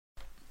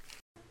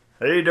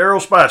Hey, Daryl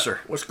Spicer.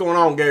 What's going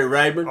on, Gary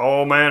Rayburn?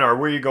 Oh, man, are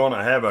we going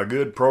to have a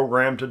good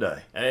program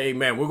today? Hey,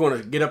 man, we're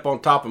going to get up on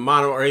top of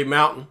Monterey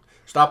Mountain,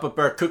 stop up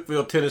there at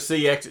Cookeville,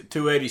 Tennessee, exit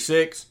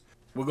 286.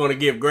 We're going to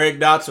give Greg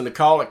Dotson a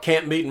call at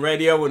Camp Meeting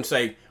Radio and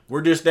say,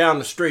 we're just down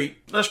the street.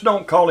 Let's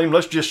don't call him.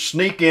 Let's just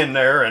sneak in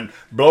there and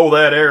blow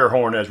that air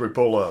horn as we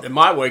pull up. It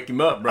might wake him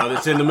up, brother.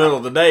 It's in the middle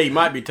of the day. He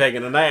might be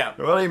taking a nap.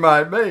 Well, he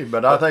might be,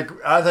 but I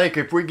think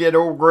if we get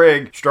old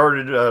Greg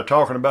started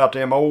talking about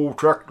them old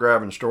truck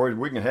driving stories,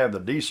 we can have the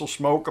diesel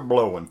smoke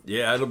a-blowing.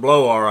 Yeah, it'll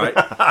blow all right.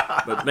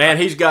 But, man,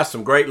 he's got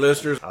some great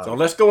listeners. So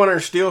let's go in there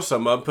and steal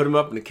some of them, put them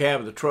up in the cab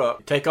of the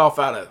truck, take off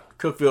out of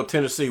Cookeville,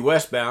 Tennessee,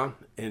 westbound,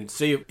 and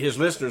see if his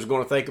listeners are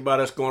going to think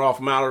about us going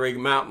off Monterey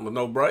Mountain with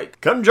no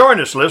brake. Come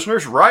join us,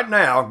 listeners, right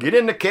now. Get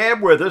in the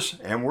cab with us,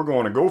 and we're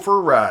going to go for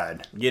a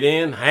ride. Get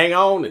in, hang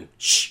on, and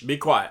shh, be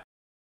quiet.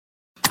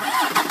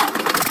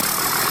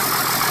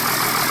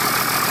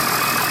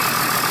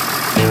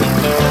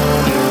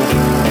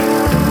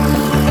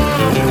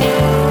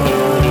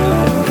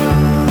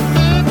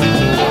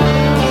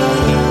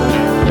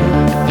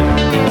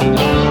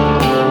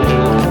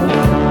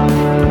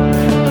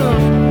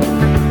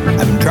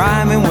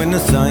 Driving when the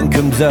sun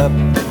comes up,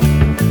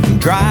 I'm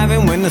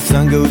driving when the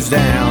sun goes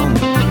down.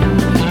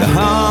 The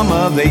hum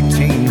of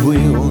 18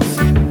 wheels,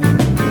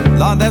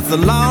 Lord, that's the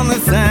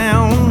loneliest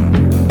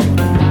sound.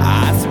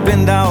 I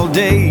spend all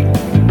day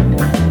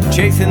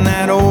chasing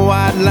that old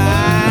white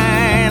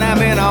line. I've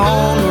been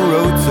on the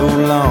road so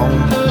long,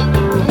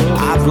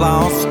 I've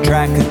lost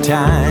track of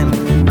time.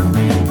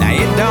 Now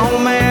it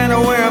don't matter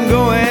where I'm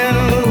going,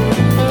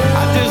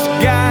 I just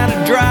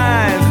gotta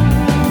drive.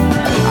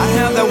 I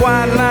have the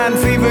white line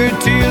fever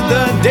till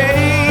the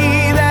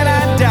day that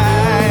I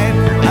die.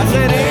 I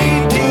said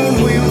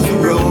 18 wheels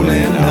are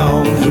rolling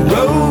on the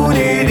road,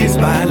 it is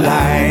my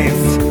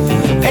life.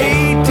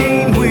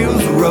 18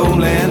 wheels are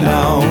rolling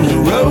on the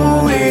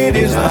road, it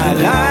is my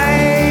life.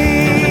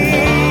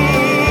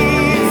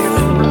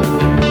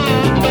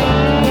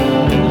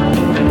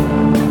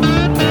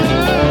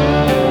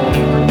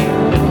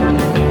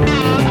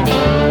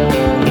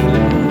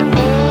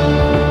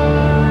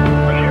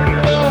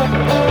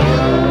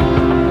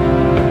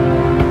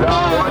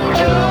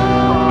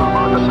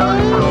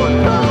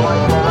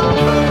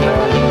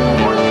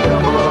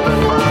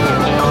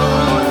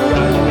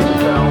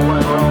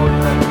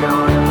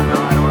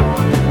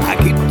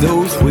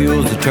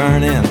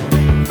 Turning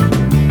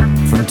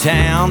from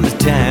town to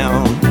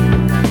town,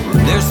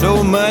 there's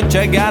so much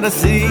I gotta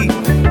see.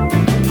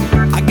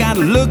 I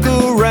gotta look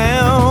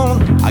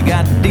around. I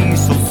got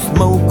diesel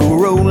smoke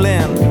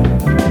rolling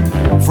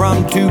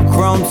from 2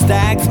 chrome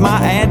stacks.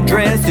 My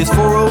address is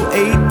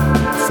 408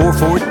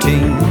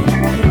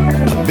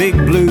 414, a big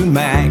blue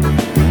Mac.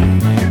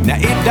 Now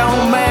it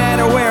don't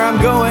matter where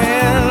I'm going,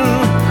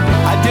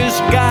 I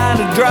just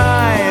gotta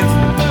drive.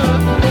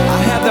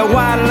 I have the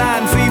white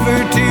line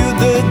fever till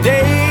the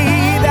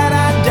day that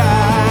I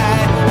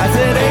die. I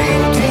said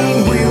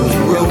 18 wheels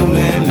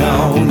rolling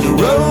on the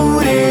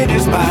road, it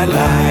is my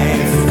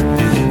life.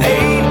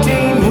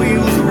 18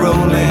 wheels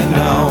rolling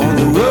on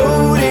the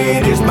road,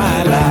 it is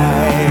my life.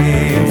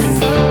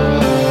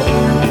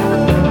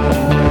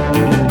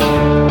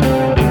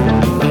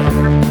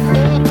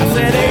 I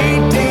said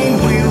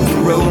 18 wheels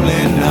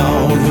rolling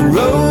on the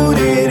road,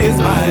 it is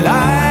my life.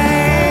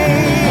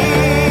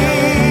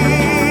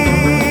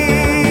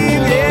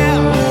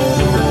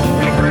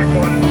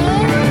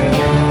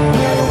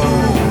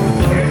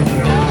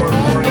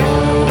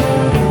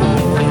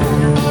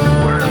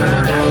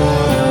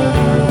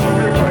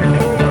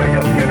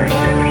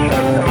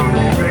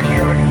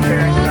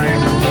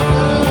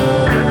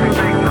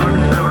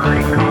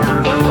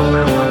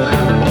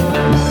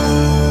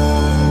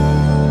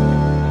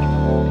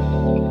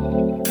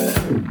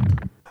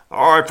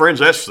 All right, friends,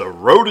 that's The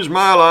Road is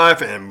My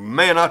Life, and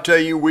man, I tell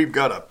you, we've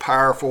got a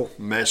powerful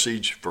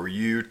message for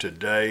you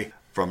today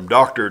from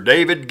Dr.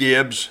 David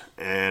Gibbs,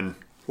 and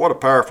what a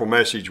powerful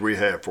message we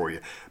have for you.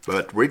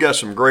 But we got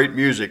some great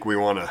music we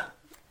want to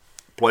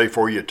play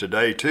for you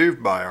today, too,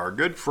 by our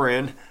good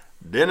friend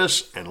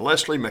Dennis and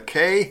Leslie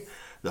McKay,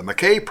 the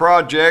McKay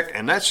Project,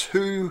 and that's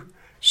who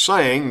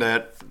sang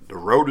that The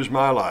Road is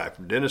My Life.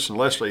 Dennis and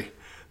Leslie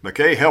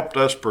McKay helped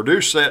us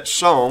produce that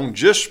song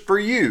just for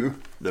you,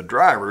 the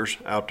drivers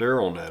out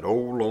there on that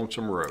old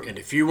lonesome road. And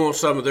if you want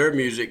some of their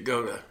music,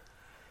 go to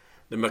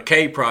the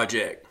McKay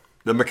Project.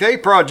 The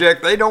McKay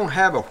Project, they don't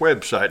have a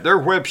website. Their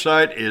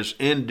website is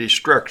in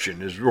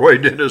destruction, is the way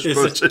Dennis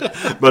puts it.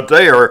 But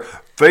they are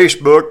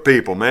Facebook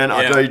people, man.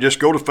 I tell you, just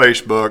go to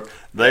Facebook.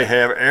 They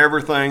have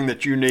everything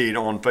that you need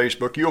on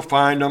Facebook. You'll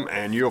find them,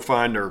 and you'll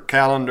find their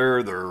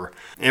calendar, their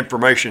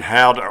information,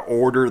 how to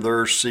order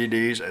their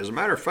CDs. As a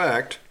matter of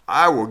fact,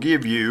 I will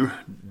give you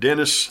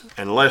Dennis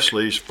and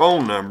Leslie's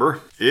phone number.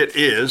 It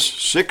is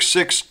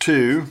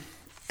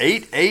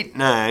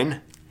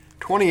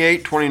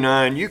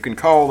 662-889-2829. You can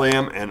call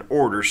them and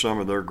order some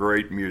of their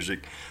great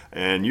music,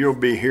 and you'll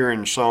be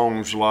hearing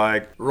songs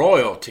like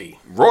Royalty.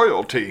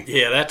 Royalty.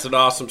 Yeah, that's an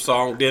awesome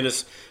song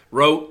Dennis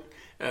wrote.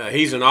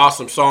 He's an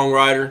awesome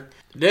songwriter.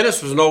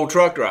 Dennis was an old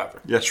truck driver.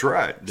 That's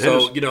right.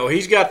 Dennis. So,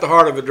 he's got the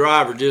heart of a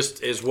driver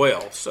just as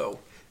well. So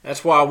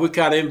that's why we're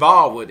kind of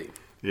involved with him.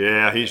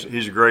 Yeah, he's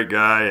a great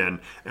guy. And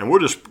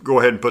we'll just go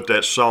ahead and put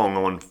that song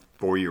on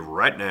for you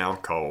right now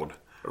called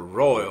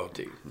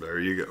Royalty. There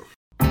you go.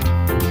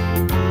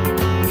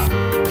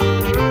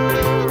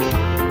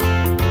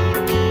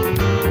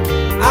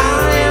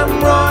 I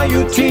am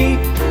royalty,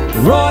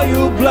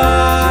 royal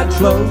blood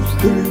flows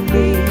through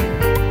me.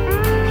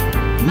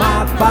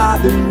 My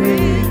Father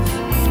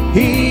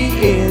He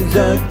is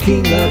a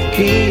King of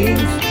Kings.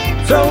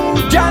 So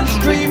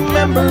just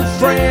remember,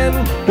 friend,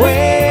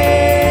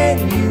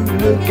 when you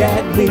look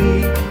at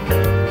me,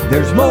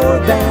 there's more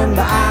than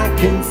the eye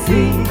can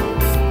see,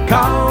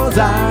 'cause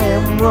I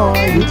am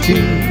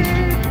royalty.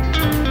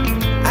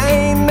 I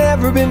ain't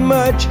never been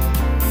much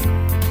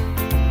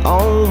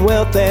on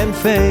wealth and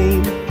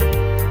fame,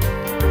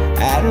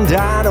 and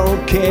I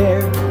don't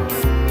care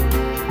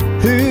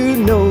who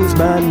knows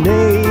my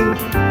name.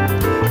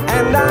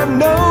 And I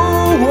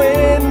know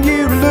when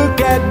you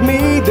look at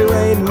me, there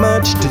ain't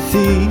much to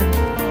see.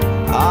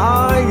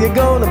 Ah, you're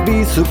gonna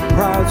be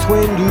surprised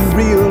when you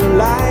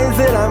realize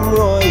that I'm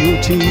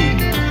royalty.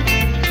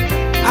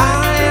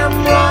 I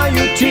am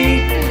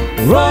royalty,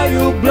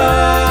 royal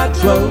blood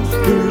flows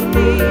through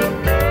me.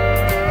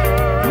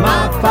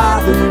 My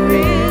Father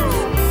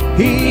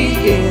He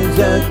is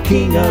a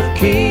King of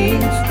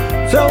Kings.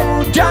 So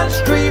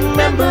just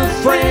remember,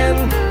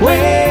 friend,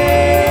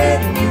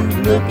 when you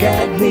look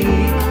at me,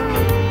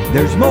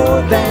 there's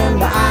more than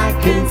the eye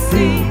can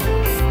see,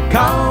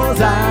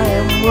 'cause I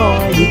am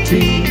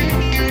royalty.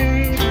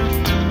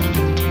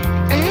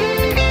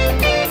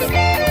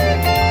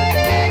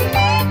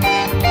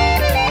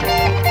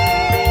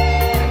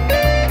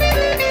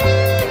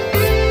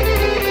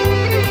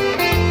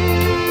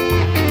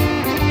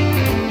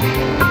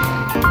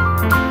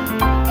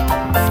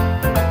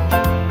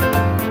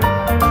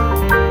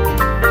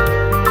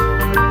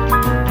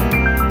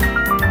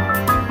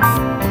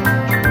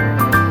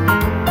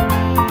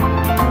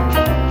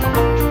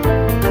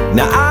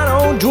 Now I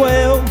don't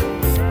dwell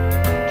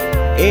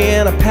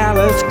in a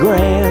palace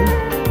grand,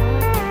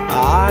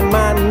 and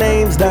my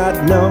name's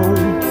not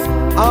known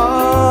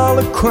all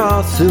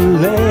across the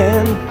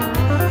land.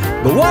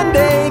 But one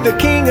day the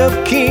King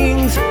of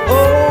Kings,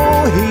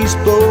 oh, he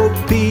spoke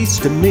peace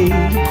to me,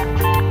 and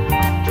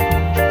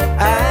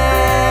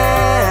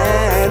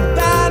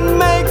that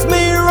makes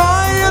me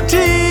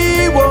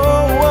royalty.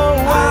 Whoa, whoa,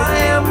 I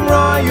am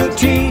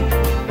royalty,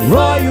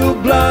 royal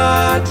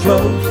blood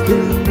flows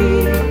through me.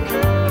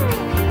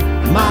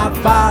 My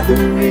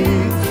Father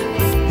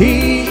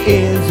He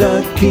is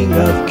a King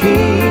of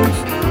Kings.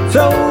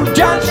 So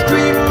just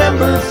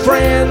remember,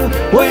 friend,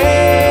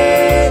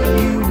 when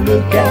you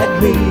look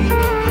at me,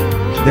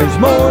 there's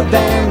more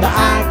than the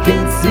eye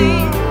can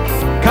see,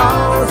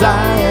 'cause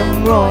I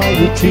am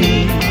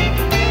royalty.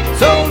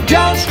 So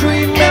just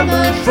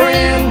remember,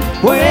 friend,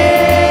 when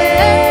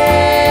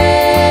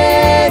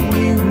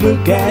you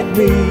look at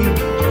me,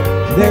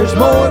 there's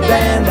more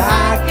than the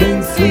eye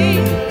can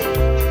see.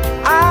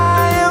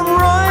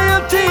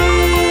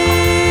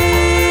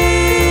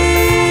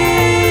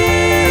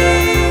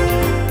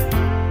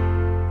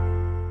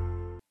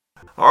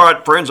 All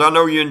right, friends, I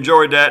know you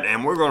enjoyed that,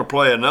 and we're going to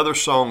play another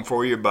song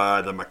for you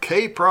by the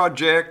McKay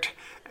Project,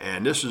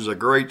 and this is a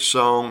great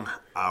song,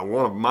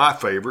 one of my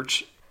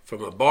favorites.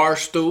 From a bar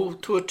stool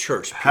to a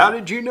church pew. How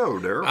did you know,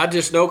 Daryl? I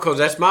just know because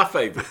that's my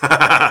favorite.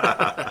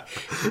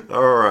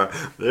 All right,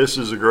 this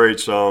is a great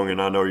song,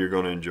 and I know you're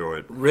going to enjoy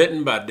it.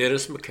 Written by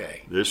Dennis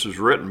McKay. This is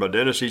written by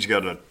Dennis. He's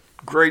got a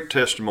great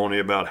testimony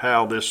about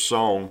how this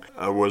song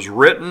was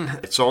written.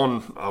 It's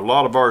on a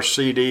lot of our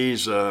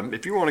CDs.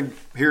 If you want to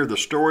hear the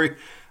story,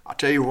 I'll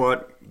tell you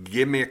what,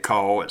 give me a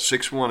call at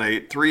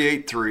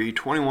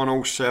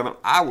 618-383-2107.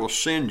 I will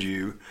send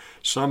you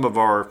some of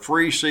our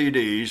free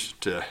CDs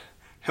to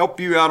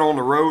help you out on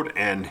the road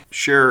and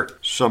share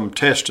some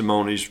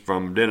testimonies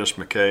from Dennis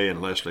McKay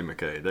and Leslie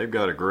McKay. They've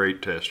got a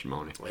great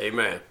testimony.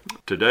 Amen.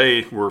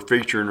 Today, we're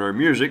featuring their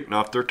music,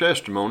 not their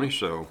testimony,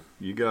 so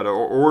you got to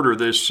order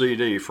this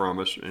CD from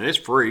us, and it's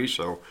free,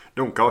 so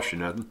don't cost you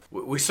nothing.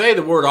 We say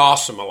the word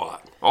awesome a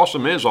lot.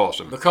 Awesome is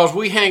awesome. Because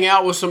we hang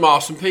out with some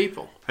awesome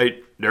people. Hey,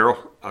 Daryl,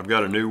 I've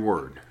got a new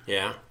word.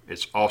 Yeah?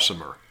 It's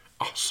awesomer.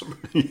 Awesome.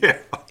 Yeah.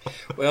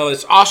 Well,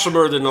 it's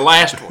awesomer than the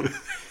last one.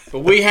 But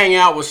we hang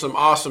out with some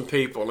awesome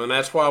people, and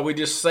that's why we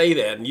just say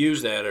that and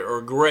use that, or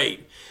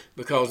great,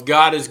 because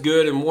God is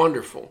good and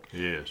wonderful.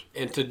 He is.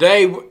 And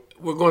today,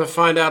 we're going to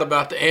find out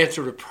about the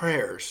answer to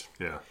prayers.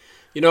 Yeah.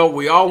 You know,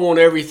 we all want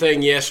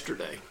everything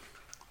yesterday,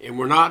 and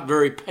we're not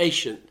very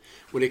patient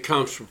when it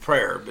comes to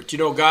prayer. But, you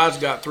know, God's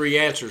got 3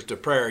 answers to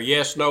prayer: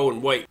 yes, no,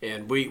 and wait.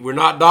 And we're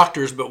not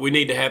doctors, but we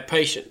need to have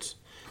patience.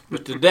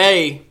 But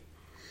today,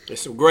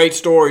 there's some great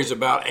stories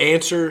about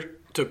answer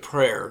to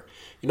prayer.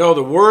 You know,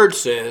 the Word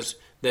says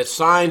that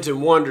signs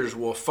and wonders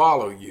will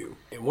follow you.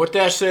 And what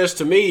that says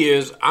to me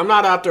is, I'm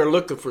not out there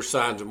looking for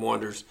signs and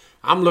wonders.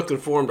 I'm looking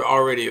for them to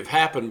already have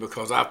happened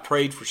because I've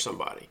prayed for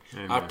somebody.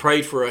 Amen. I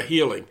prayed for a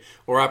healing,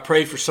 or I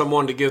prayed for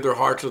someone to give their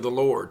heart to the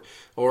Lord,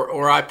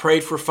 or I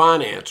prayed for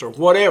finance, or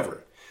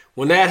whatever.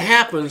 When that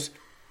happens,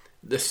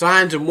 the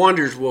signs and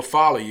wonders will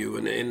follow you.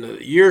 And in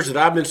the years that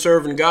I've been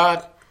serving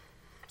God,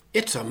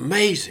 it's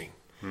amazing.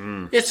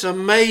 It's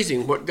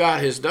amazing what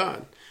God has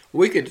done.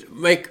 We could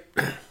make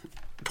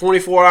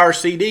 24-hour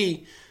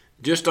CD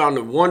just on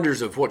the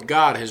wonders of what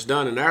God has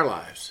done in our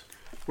lives.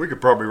 We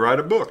could probably write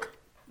a book.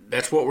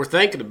 That's what we're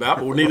thinking about,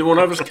 but neither one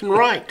of us can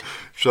write.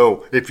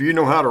 So if you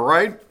know how to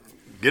write,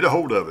 get a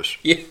hold of us.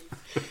 Yeah.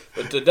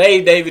 But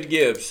today, David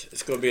Gibbs,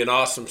 it's going to be an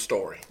awesome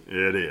story.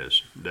 It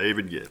is.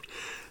 David Gibbs.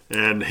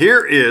 And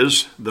here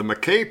is the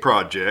McKay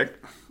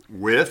Project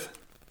with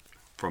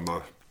From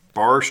a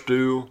Bar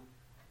Stool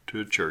to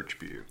a Church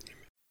Pew.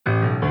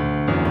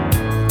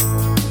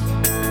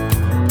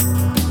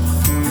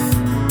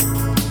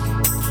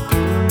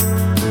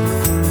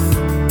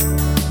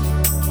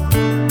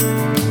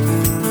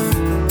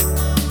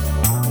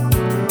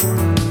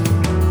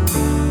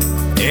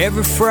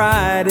 Every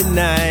Friday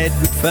night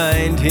we'd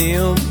find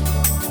him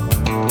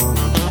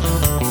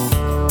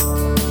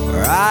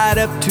right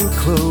up to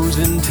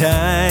closing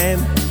time,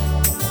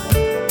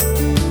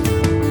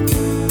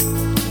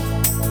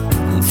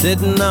 and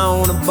sitting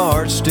on a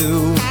bar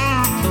stool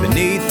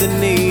beneath the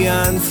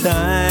neon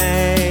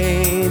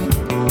sign.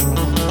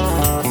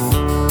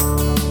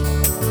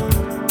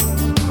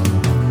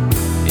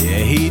 Yeah,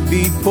 he'd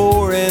be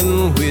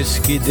pouring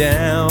whiskey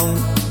down,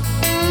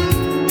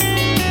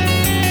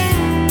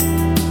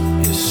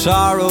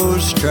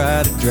 sorrows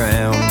try to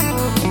drown,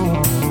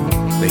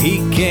 but he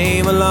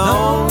came a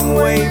long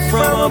way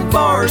from a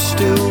bar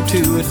stool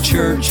to a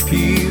church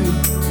pew.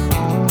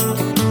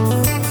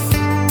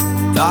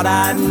 Thought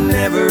I'd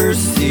never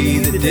see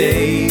the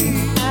day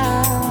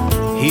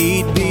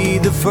he'd be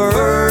the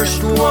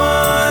first one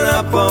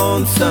up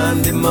on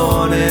Sunday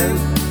morning,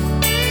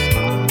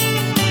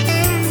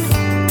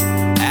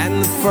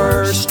 and the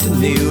first to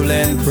kneel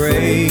and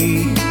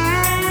pray.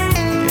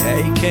 Yeah,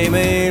 he came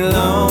a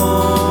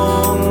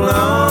long,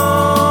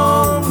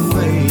 long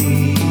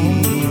way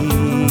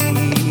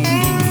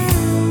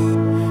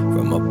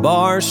from a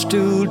bar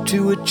stool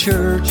to a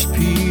church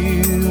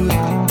pew.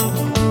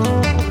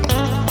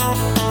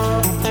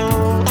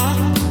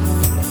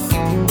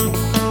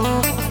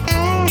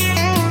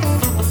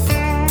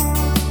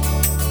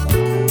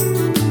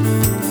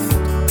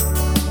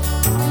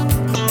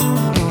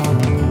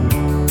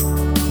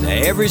 Now,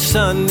 every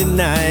Sunday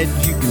night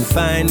you can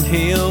find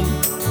him.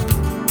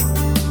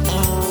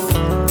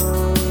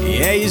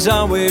 Yeah, he's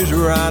always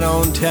right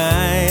on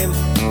time.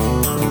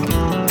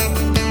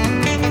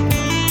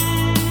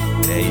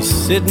 Yeah, he's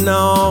sitting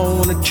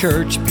on a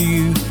church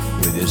pew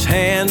with his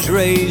hands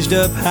raised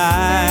up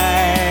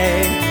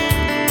high.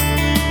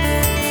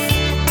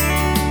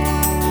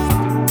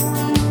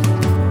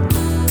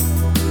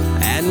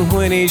 And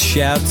when he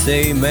shouts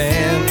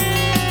amen,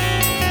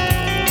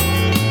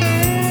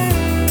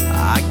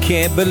 I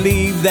can't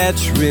believe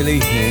that's really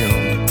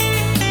him.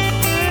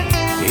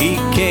 He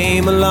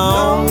came a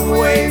long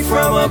way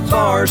from a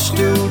bar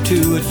stool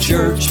to a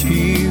church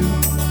pew.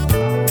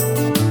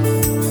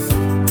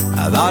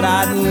 I thought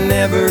I'd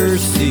never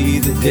see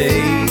the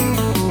day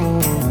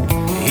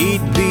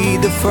he'd be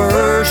the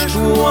first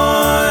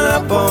one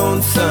up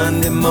on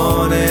Sunday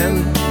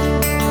morning,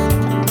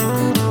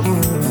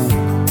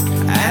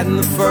 and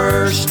the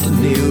first to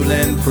kneel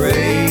and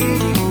pray.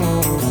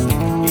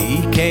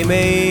 He came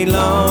a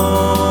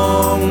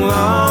long,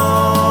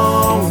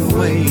 long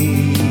way.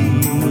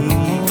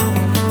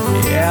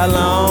 A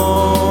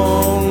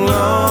long,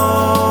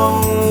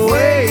 long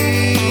way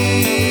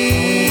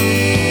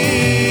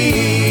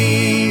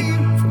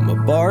from a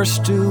bar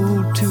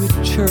stool to a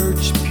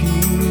church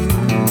pew.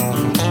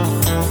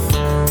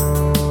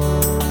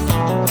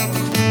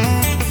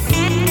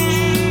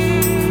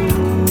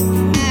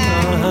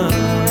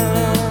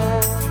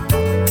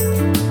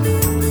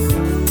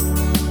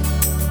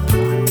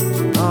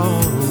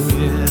 Oh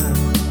yeah.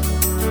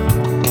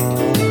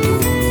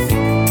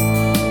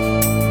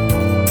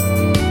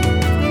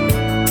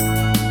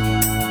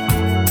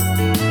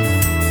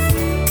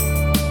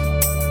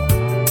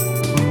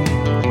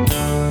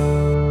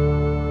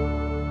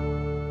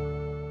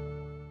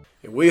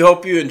 We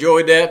hope you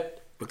enjoyed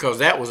that, because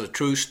that was a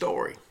true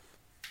story.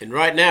 And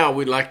right now,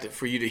 we'd like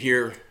for you to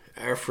hear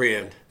our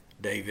friend,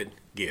 David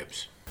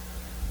Gibbs.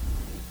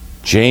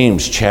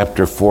 James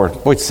chapter 4.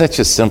 Boy, it's such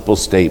a simple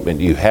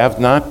statement. You have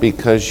not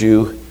because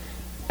you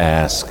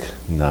ask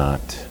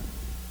not.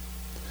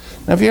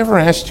 Now, have you ever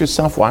asked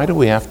yourself, why do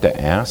we have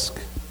to ask?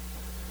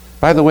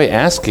 By the way,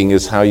 asking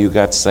is how you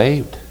got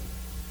saved.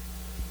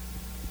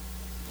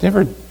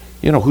 Never,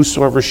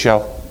 whosoever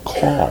shall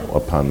call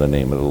upon the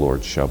name of the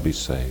Lord shall be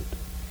saved.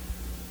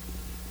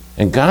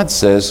 And God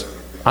says,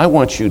 I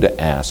want you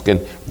to ask.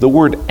 And the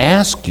word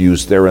ask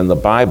used there in the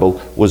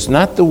Bible was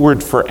not the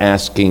word for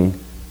asking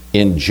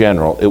in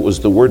general. It was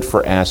the word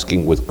for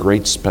asking with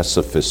great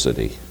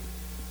specificity.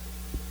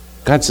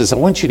 God says, I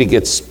want you to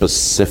get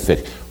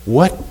specific.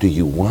 What do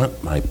you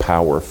want my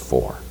power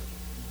for?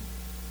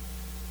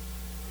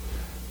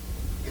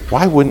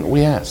 Why wouldn't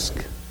we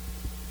ask?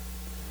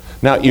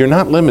 Now, you're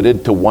not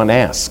limited to one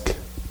ask.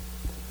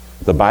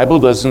 The Bible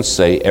doesn't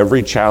say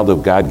every child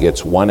of God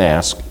gets one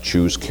ask,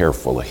 choose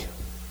carefully.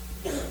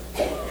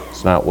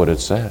 It's not what it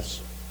says.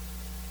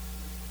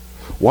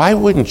 Why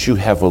wouldn't you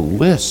have a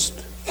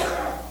list?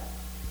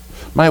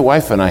 My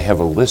wife and I have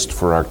a list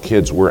for our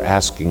kids. We're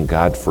asking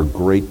God for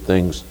great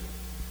things,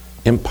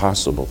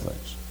 impossible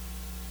things.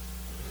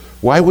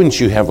 Why wouldn't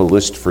you have a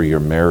list for your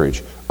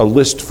marriage, a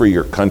list for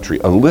your country,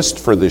 a list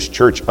for this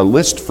church, a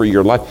list for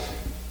your life?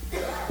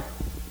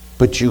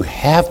 But you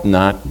have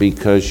not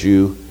because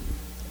you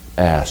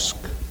ask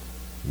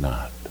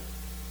not.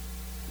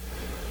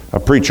 A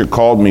preacher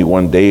called me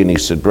one day and he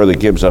said, Brother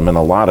Gibbs, I'm in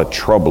a lot of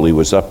trouble. He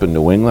was up in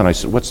New England. I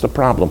said, what's the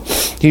problem?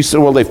 He said,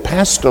 well, they've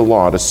passed a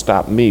law to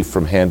stop me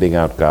from handing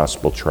out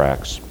gospel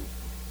tracts.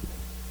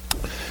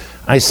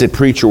 I said,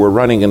 preacher, we're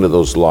running into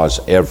those laws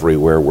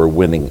everywhere. We're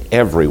winning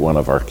every one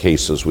of our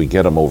cases. We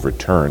get them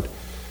overturned.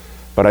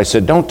 But I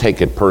said, don't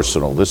take it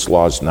personal. This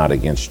law is not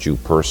against you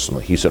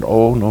personally. He said,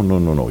 oh,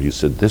 no. He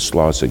said, this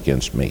law is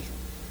against me.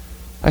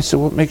 I said,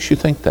 what makes you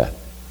think that?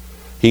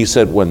 He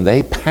said, when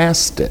they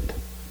passed it,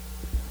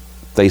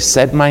 they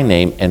said my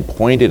name and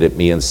pointed at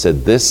me and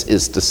said, this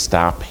is to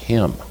stop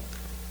him.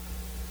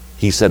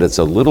 He said, it's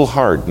a little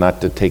hard not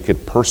to take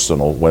it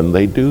personal when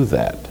they do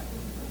that.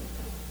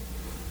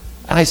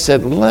 I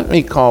said, let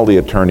me call the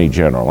Attorney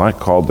General. I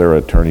called their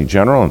Attorney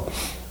General and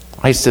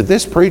I said,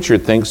 this preacher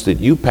thinks that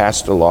you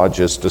passed a law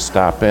just to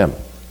stop him.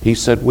 He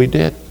said, we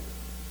did.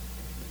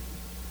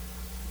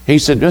 He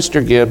said,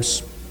 Mr.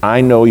 Gibbs, I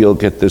know you'll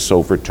get this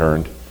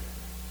overturned.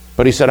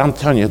 But he said, I'm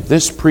telling you,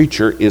 this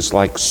preacher is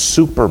like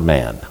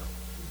Superman.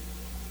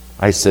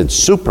 I said,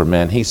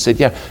 Superman? He said,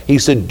 yeah. He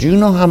said, do you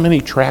know how many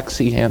tracts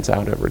he hands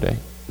out every day?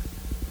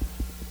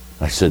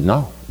 I said,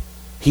 no.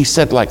 He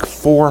said, like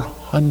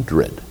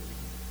 400.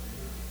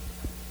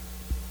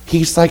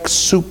 He's like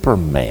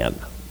Superman.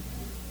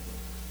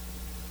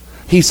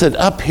 He said,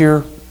 up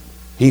here,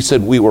 he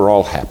said, we were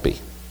all happy.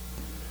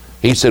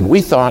 He said,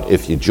 we thought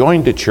if you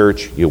joined a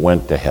church, you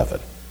went to heaven.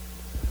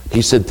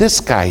 He said, this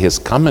guy has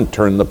come and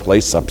turned the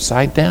place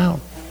upside down.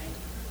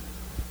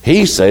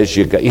 He says,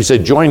 he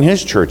said, join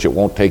his church, it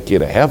won't take you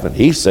to heaven.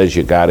 He says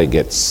you got to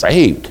get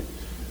saved.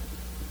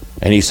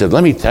 And he said,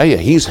 let me tell you,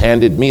 he's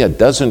handed me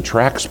 12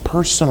 tracts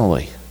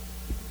personally.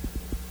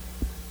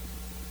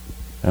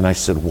 And I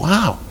said,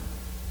 wow.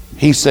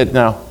 He said,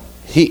 now,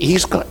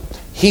 he's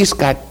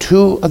got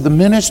 2 of the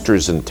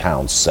ministers in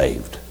town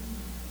saved.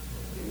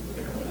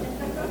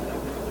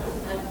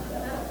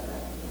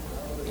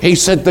 He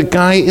said, the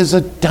guy is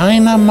a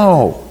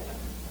dynamo.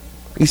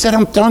 He said,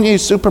 I'm telling you,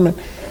 he's Superman.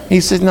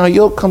 He said, now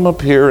you'll come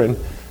up here and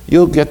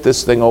you'll get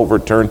this thing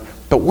overturned,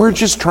 but we're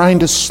just trying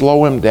to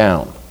slow him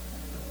down.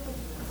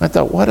 I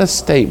thought, what a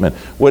statement.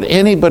 Would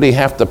anybody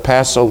have to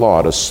pass a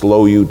law to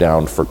slow you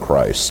down for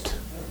Christ?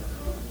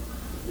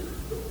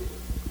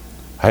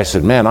 I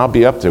said, man, I'll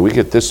be up there. We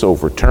get this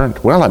overturned.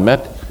 Well,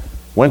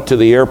 went to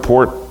the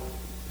airport,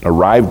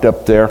 arrived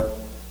up there,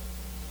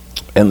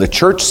 and the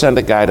church sent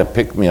a guy to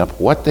pick me up.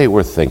 What they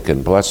were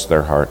thinking, bless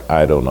their heart,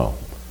 I don't know.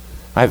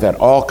 I've had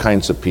all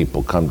kinds of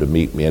people come to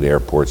meet me at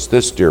airports.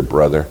 This dear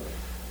brother,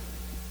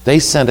 they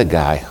sent a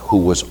guy who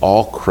was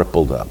all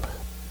crippled up.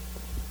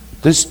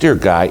 This dear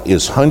guy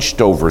is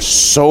hunched over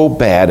so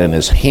bad and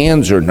his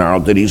hands are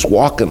gnarled that he's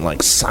walking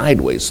like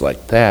sideways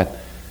like that.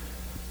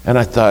 And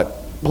I thought,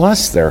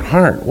 bless their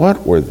heart,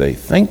 what were they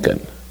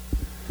thinking?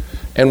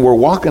 And we're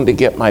walking to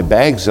get my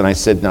bags and I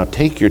said, now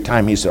take your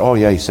time. He said, oh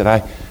yeah, he said,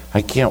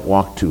 I can't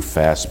walk too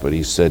fast, but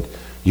he said,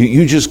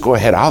 you just go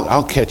ahead,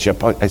 I'll catch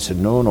up. I said,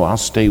 no, I'll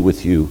stay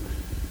with you.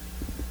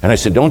 And I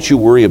said, don't you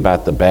worry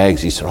about the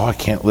bags. He said, oh, I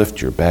can't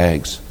lift your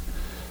bags.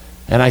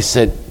 And I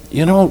said,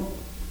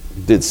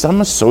 did some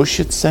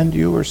associate send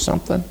you or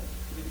something?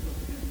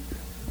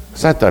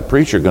 Because I thought,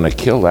 preacher, going to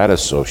kill that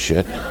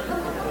associate.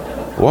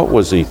 What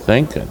was he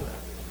thinking?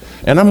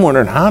 And I'm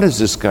wondering, how does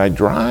this guy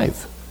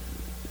drive?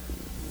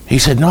 He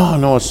said,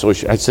 no,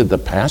 associate. I said, the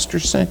pastor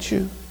sent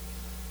you?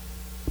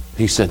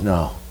 He said,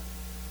 no.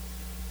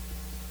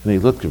 And he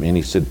looked at me and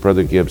he said,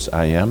 Brother Gibbs,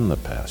 I am the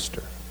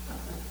pastor.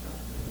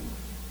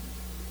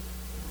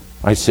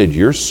 I said,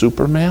 you're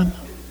Superman?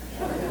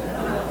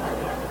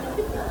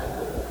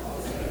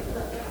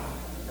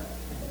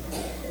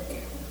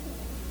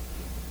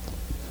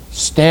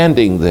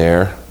 Standing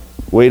there,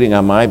 waiting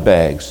on my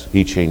bags,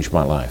 he changed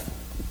my life.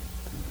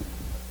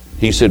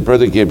 He said,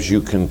 Brother Gibbs,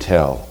 you can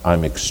tell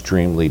I'm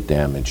extremely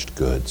damaged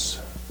goods.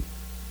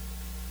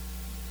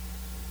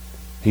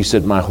 He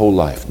said, my whole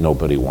life,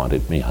 nobody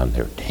wanted me on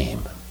their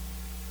team.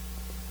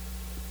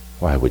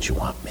 Why would you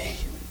want me?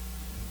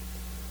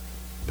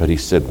 But he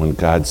said, when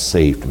God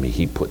saved me,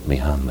 he put me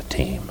on the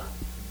team.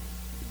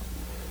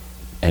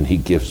 And he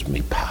gives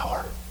me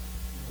power.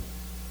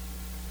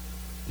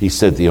 He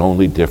said, the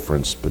only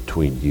difference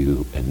between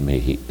you and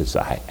me is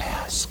I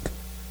ask.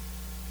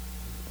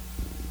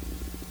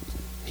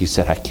 He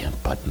said, I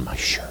can't button my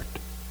shirt.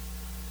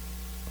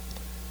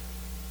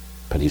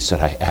 But he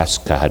said, I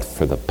asked God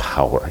for the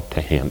power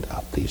to hand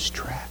out these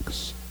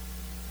tracts.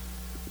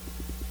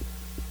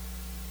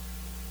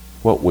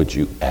 What would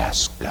you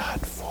ask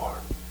God for?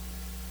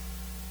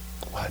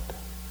 What?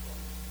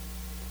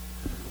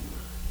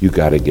 You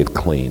got to get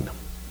clean.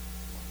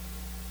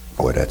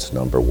 Boy, that's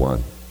number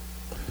one.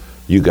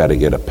 You got to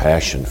get a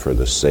passion for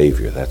the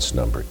Savior. That's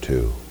number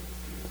two.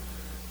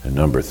 And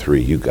number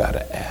three, you got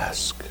to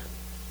ask.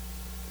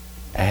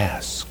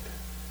 Ask.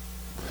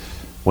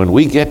 When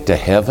we get to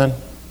heaven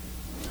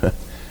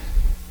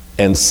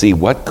and see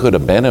what could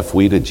have been if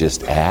we'd have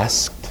just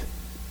asked,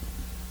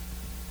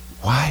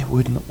 why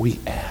wouldn't we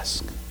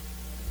ask?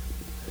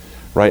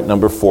 Write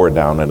number 4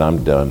 down and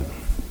I'm done.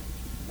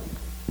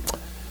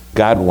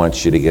 God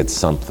wants you to get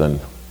something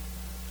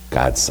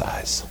God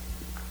size.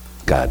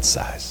 God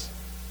size.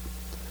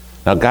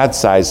 Now, God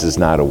size is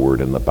not a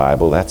word in the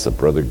Bible. That's a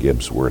Brother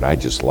Gibbs word. I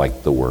just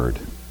like the word.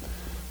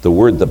 The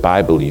word the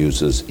Bible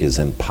uses is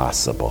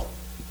impossible.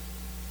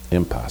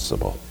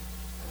 Impossible.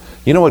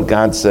 You know what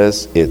God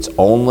says? It's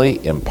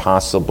only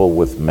impossible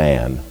with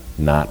man,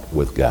 not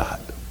with God.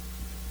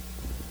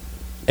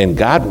 And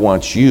God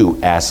wants you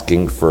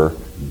asking for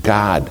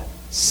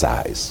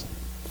God-size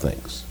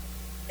things.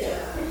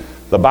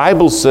 The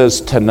Bible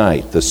says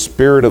tonight the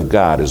Spirit of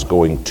God is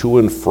going to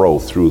and fro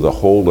through the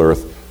whole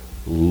earth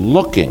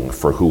looking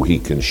for who he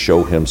can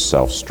show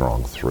himself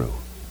strong through.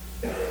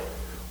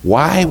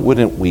 Why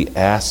wouldn't we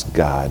ask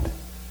God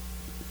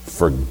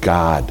for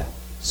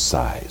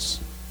God-size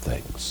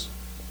things?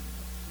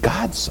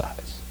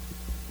 God-size.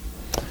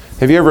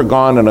 Have you ever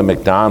gone in a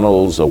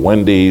McDonald's, a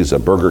Wendy's, a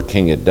Burger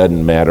King, it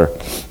doesn't matter.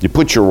 You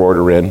put your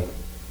order in.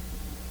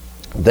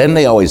 Then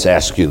they always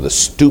ask you the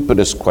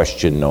stupidest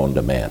question known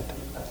to man.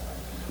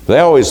 They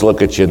always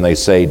look at you and they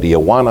say, do you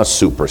want to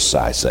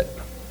supersize it?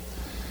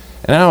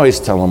 And I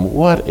always tell them,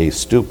 what a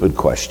stupid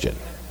question.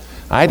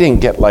 I didn't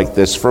get like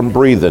this from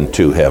breathing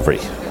too heavy.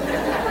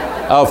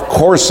 Of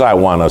course I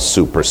want to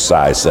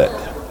supersize it.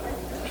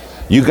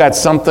 You got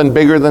something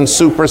bigger than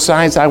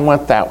supersize? I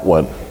want that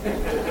one.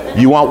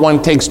 You want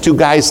one takes 2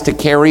 guys to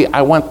carry?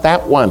 I want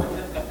that one.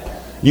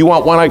 You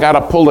want one I got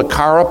to pull the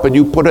car up and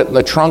you put it in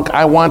the trunk?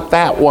 I want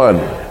that one.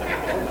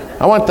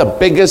 I want the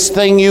biggest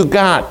thing you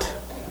got.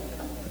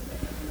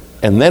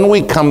 And then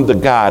we come to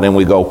God and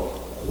we go,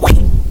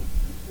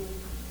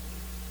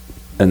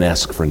 and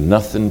ask for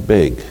nothing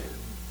big,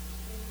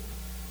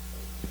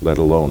 let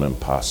alone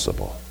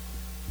impossible.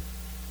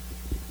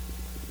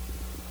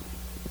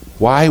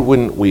 Why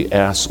wouldn't we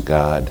ask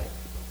God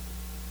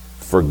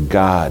for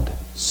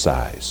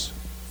God-size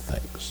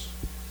things?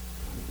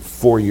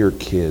 For your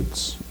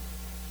kids.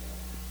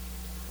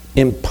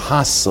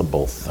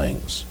 Impossible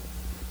things.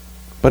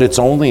 But it's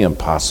only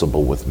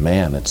impossible with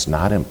man. It's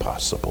not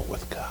impossible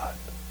with God.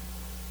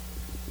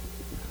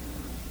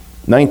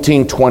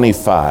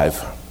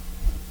 1925,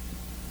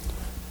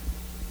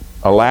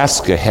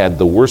 Alaska had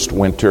the worst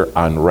winter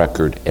on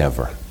record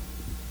ever.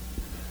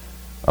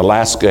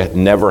 Alaska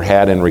never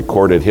had in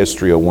recorded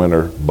history a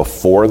winter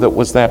before that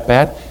was that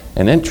bad,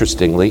 and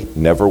interestingly,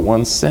 never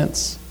one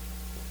since.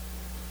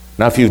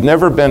 Now, if you've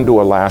never been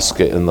to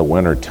Alaska in the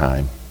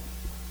wintertime,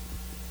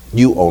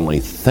 you only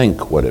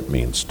think what it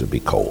means to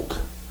be cold.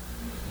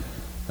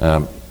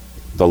 The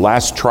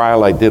last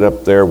trial I did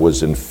up there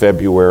was in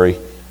February.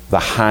 The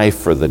high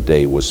for the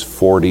day was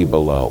 40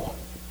 below.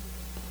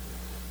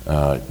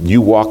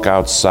 You walk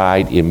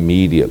outside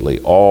immediately,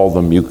 all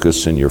the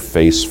mucus in your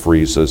face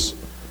freezes.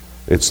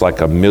 It's like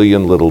a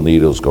million little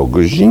needles go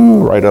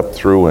gazing right up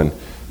through, and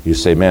you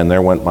say, man,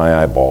 there went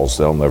my eyeballs,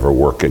 they'll never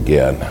work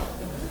again.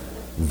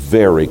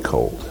 Very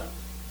cold.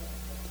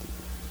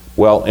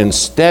 Well,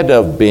 instead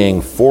of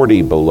being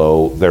 40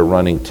 below, they're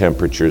running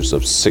temperatures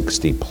of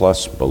 60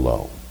 plus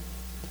below.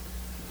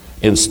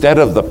 Instead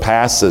of the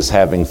passes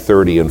having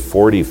 30 and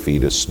 40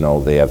 feet of snow,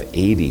 they have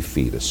 80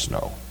 feet of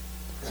snow.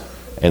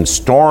 And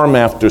storm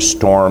after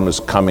storm is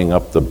coming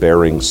up the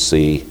Bering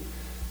Sea,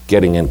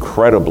 getting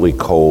incredibly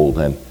cold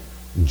and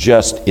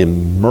just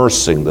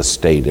immersing the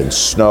state in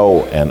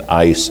snow and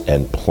ice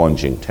and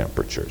plunging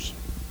temperatures.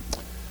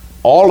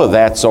 All of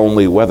that's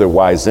only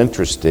weather-wise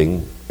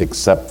interesting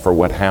except for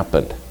what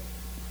happened.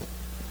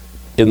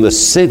 In the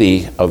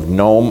city of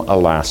Nome,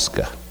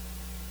 Alaska,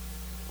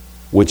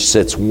 which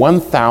sits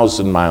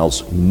 1,000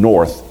 miles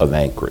north of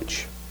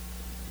Anchorage,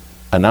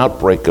 an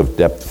outbreak of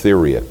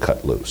diphtheria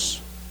cut loose.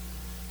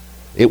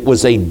 It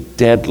was a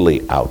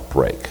deadly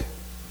outbreak.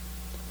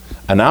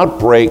 An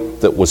outbreak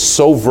that was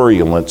so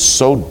virulent,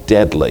 so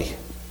deadly,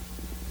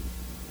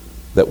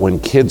 that when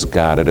kids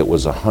got it, it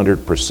was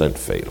 100%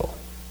 fatal.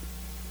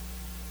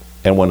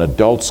 And when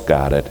adults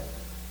got it,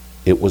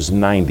 it was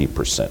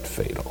 90%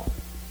 fatal.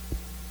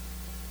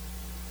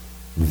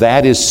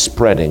 That is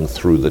spreading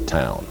through the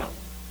town.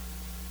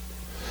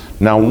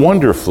 Now,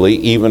 wonderfully,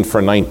 even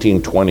for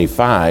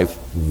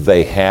 1925,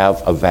 they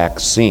have a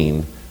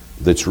vaccine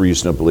that's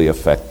reasonably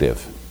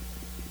effective.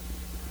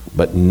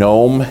 But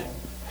Nome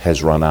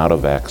has run out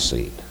of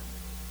vaccine.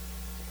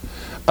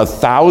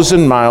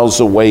 1,000 miles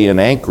away in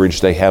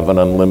Anchorage, they have an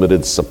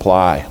unlimited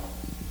supply.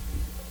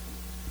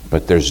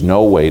 But there's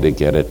no way to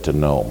get it to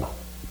Nome.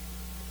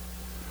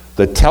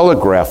 The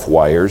telegraph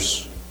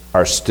wires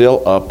are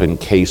still up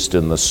encased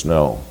in the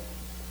snow.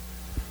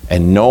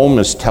 And Nome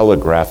is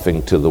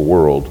telegraphing to the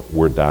world,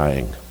 we're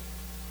dying.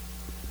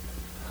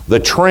 The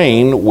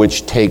train,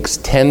 which takes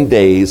 10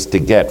 days to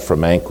get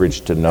from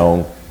Anchorage to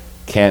Nome,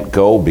 can't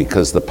go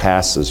because the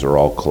passes are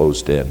all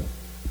closed in.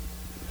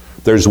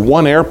 There's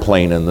one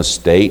airplane in the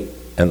state,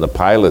 and the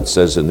pilot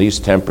says, in these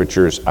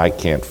temperatures, I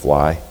can't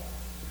fly.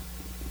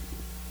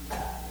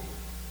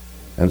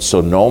 And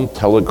so Nome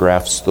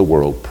telegraphs the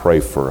world, pray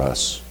for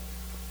us,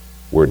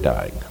 we're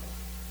dying.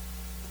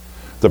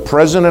 The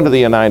President of the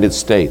United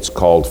States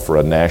called for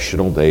a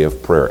national day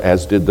of prayer,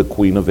 as did the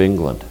Queen of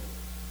England.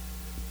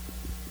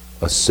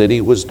 A city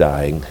was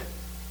dying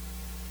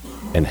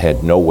and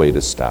had no way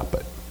to stop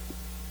it.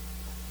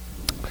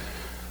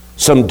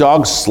 Some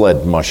dog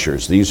sled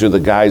mushers, these are the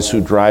guys who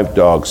drive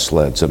dog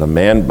sleds, and a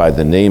man by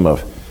the name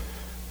of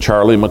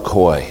Charlie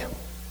McCoy,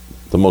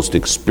 the most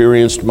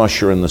experienced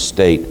musher in the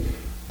state,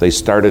 they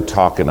started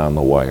talking on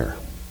the wire.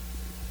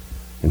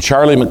 And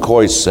Charlie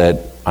McCoy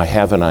said, I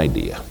have an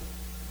idea.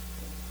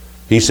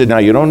 He said, now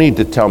you don't need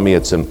to tell me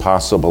it's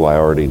impossible, I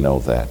already know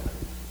that.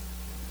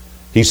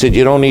 He said,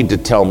 you don't need to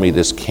tell me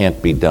this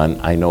can't be done,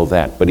 I know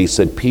that. But he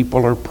said,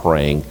 people are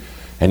praying,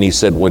 and he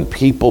said, when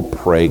people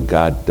pray,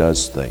 God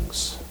does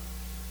things.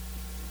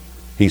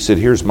 He said,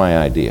 here's my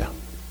idea.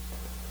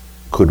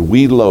 Could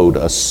we load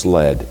a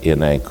sled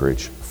in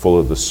Anchorage full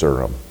of the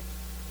serum?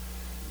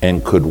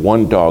 And could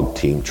one dog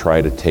team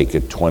try to take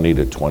it 20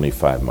 to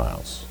 25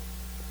 miles?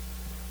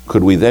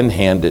 Could we then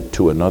hand it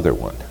to another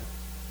one?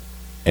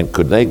 And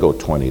could they go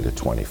 20 to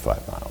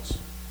 25 miles?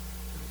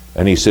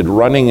 And he said,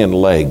 running in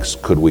legs,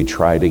 could we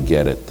try to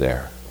get it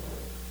there?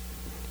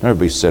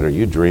 Everybody said, are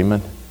you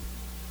dreaming?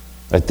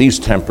 At these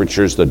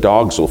temperatures, the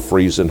dogs will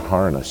freeze in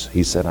harness.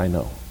 He said, I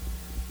know.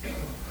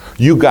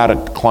 You got to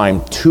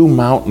climb 2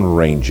 mountain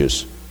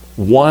ranges,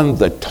 one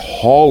the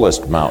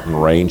tallest mountain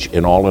range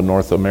in all of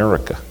North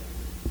America.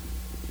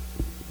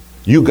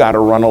 You got to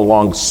run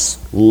along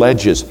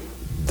ledges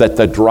that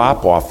the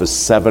drop-off is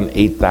 7,000,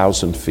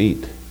 8,000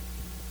 feet.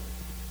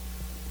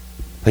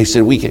 They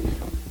said, we can.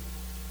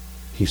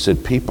 He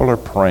said, people are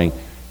praying.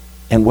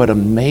 And what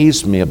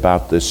amazed me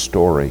about this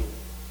story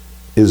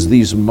is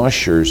these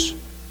mushers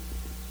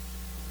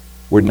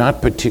were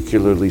not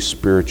particularly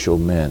spiritual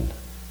men,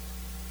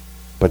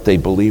 but they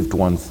believed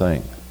one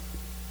thing.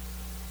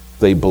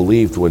 They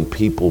believed when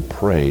people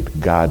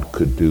prayed, God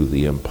could do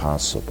the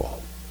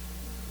impossible.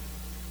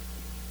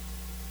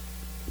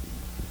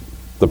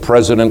 The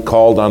president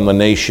called on the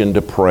nation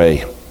to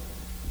pray.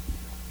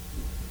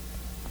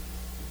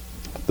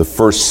 The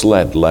first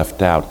sled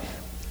left out.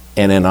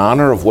 And in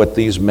honor of what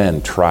these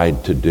men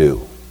tried to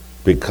do,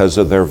 because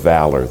of their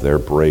valor, their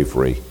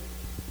bravery,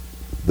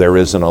 there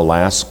is in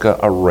Alaska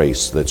a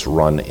race that's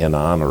run in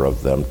honor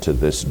of them to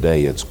this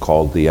day. It's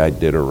called the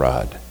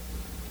Iditarod,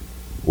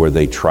 where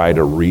they try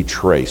to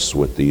retrace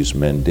what these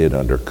men did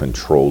under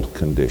controlled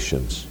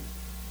conditions.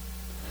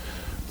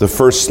 The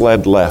first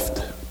sled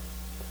left,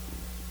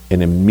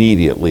 and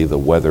immediately the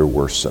weather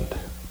worsened.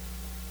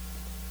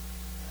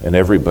 And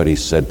everybody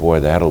said,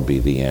 boy, that'll be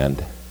the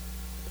end.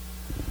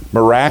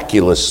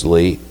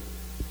 Miraculously,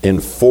 in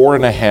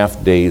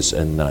 4.5 days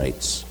and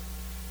nights,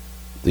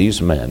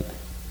 these men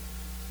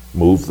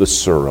moved the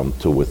serum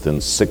to within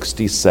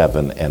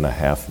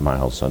 67.5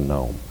 miles of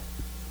Nome.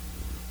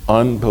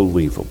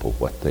 Unbelievable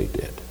what they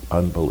did.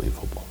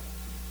 Unbelievable.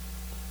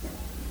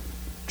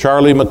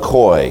 Charlie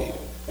McCoy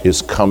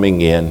is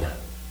coming in.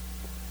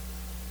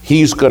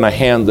 He's going to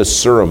hand the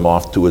serum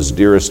off to his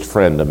dearest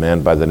friend, a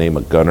man by the name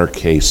of Gunnar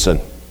Kaysen.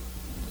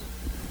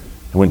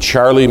 When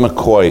Charlie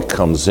McCoy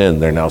comes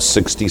in, they're now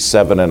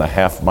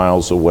 67.5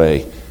 miles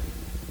away.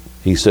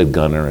 He said,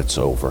 Gunnar, it's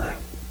over.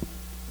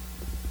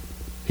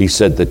 He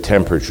said, the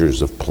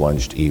temperatures have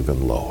plunged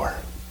even lower.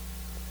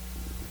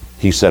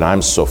 He said,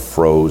 I'm so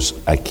froze,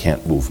 I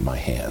can't move my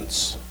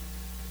hands.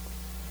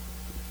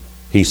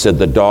 He said,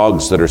 the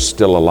dogs that are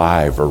still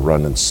alive are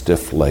running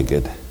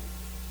stiff-legged.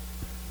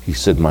 He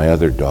said, my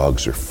other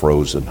dogs are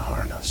frozen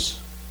harness.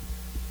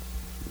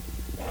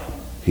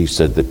 He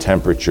said, the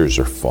temperatures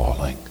are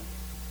falling.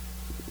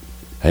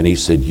 And he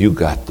said, you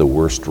got the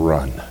worst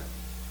run.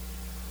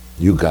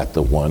 You got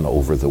the one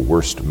over the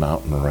worst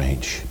mountain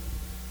range.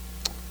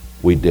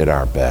 We did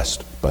our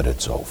best, but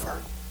it's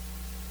over.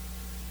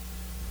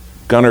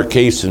 Gunnar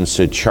Kaysen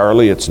said,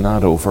 Charlie, it's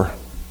not over.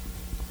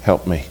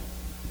 Help me.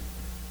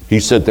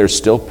 He said, they're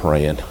still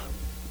praying.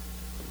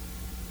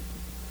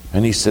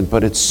 And he said,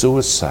 but it's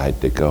suicide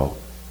to go.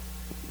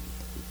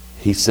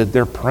 He said,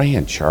 they're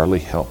praying, Charlie,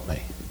 help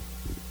me.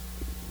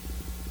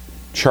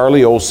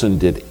 Charlie Olson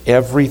did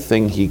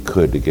everything he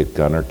could to get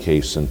Gunnar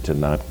Kaysen to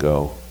not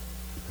go.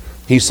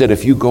 He said,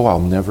 if you go, I'll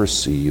never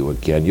see you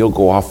again. You'll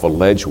go off a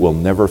ledge, we'll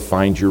never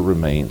find your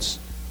remains.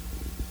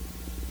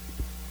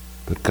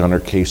 But Gunnar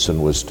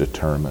Kaysen was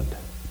determined.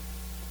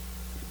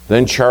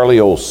 Then Charlie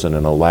Olson,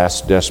 in a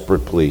last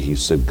desperate plea, he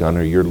said,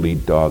 Gunner, your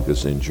lead dog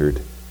is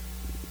injured.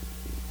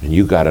 And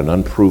you got an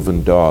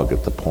unproven dog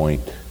at the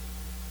point.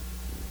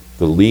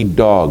 The lead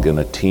dog in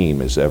a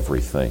team is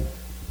everything.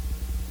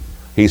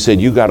 He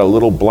said, you got a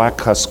little black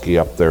husky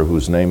up there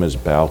whose name is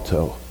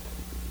Balto.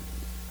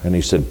 And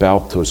he said,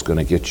 Balto's going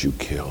to get you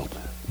killed.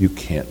 You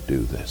can't do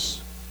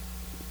this.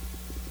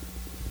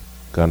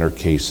 Gunner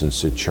Kaysen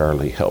said,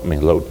 Charlie, help me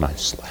load my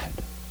sled.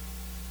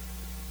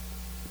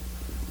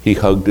 He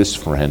hugged his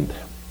friend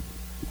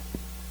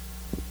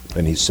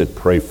and he said,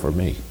 pray for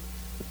me.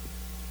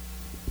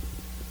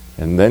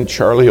 And then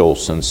Charlie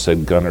Olson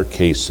said, Gunner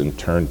Kaysen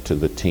turned to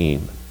the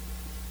team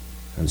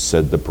and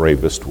said the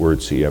bravest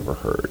words he ever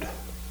heard.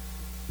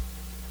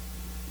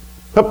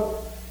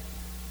 Hup!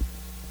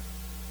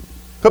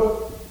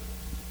 Hup!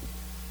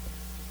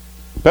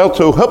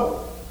 Balto,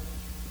 hup!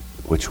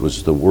 Which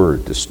was the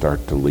word to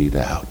start to lead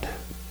out.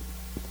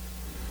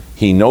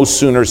 He no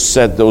sooner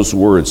said those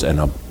words and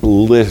a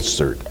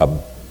blizzard, a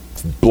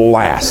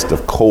blast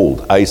of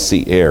cold,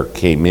 icy air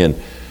came in,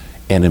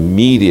 and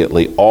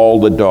immediately all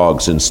the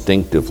dogs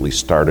instinctively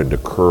started to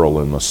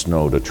curl in the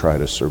snow to try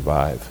to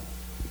survive.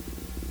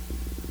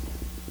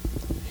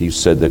 He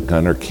said that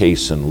Gunner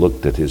Kaysen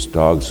looked at his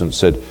dogs and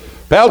said,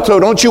 Balto,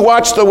 don't you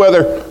watch the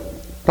weather.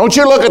 Don't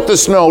you look at the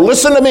snow.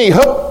 Listen to me,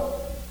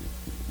 hup!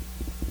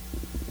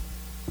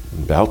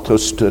 And Balto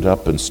stood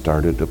up and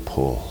started to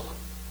pull.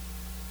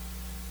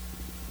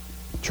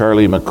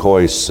 Charlie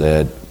McCoy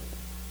said,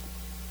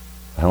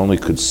 I only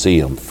could see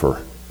him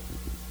for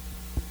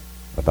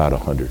about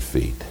 100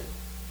 feet.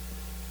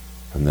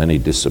 And then he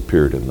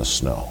disappeared in the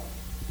snow.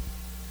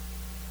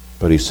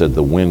 But he said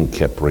the wind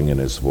kept bringing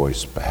his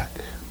voice back.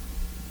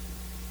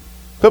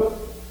 Hup!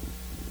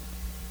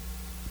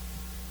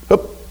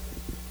 Hup!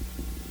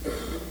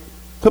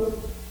 Hup!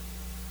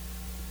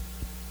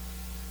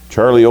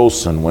 Charlie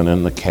Olson went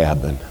in the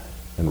cabin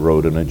and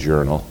wrote in a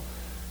journal,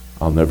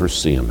 I'll never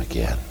see him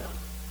again.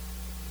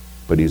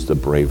 But he's the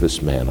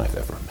bravest man I've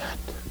ever met.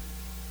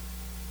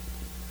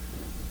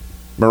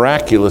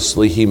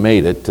 Miraculously, he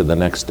made it to the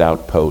next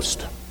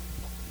outpost.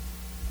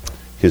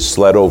 His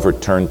sled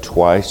overturned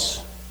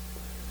twice.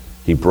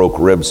 He broke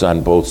ribs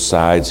on both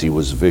sides. He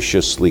was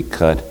viciously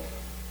cut.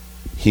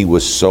 He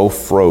was so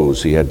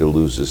froze he had to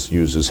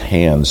use his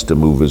hands to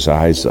move his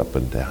eyes up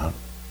and down.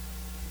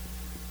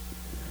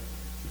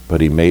 But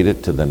he made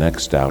it to the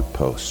next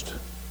outpost.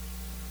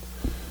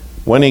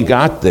 When he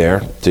got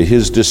there, to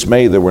his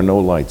dismay, there were no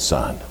lights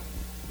on.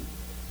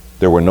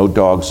 There were no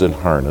dogs in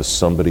harness.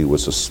 Somebody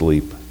was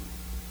asleep.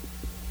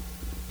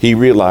 He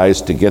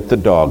realized to get the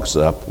dogs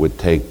up would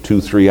take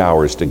 2-3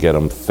 hours to get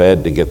them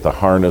fed, to get the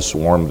harness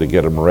warm, to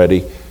get them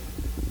ready.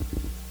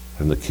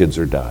 And the kids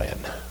are dying.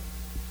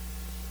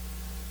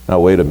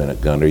 Now, wait a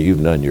minute, Gunner,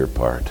 you've done your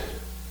part.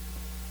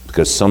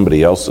 Because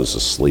somebody else is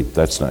asleep,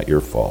 that's not your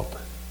fault.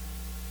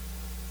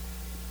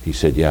 He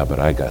said, yeah,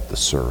 but I got the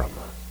serum.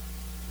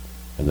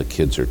 And the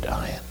kids are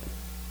dying.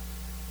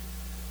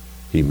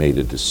 He made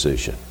a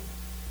decision.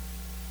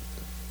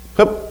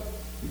 Hup!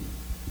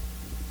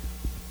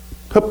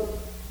 Hup!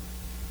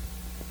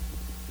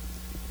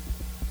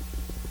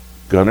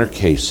 Gunner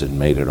Kaysen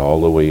made it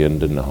all the way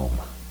into Nome.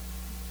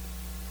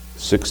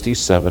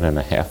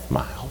 67.5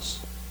 miles.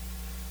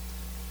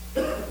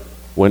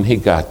 When he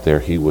got there,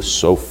 he was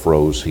so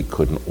froze he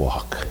couldn't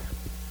walk.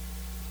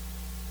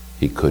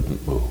 He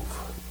couldn't move.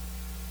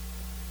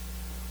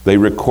 They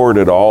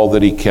recorded all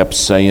that he kept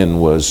saying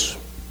was,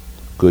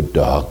 good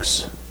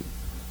dogs.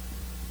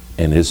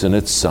 And isn't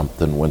it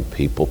something when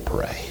people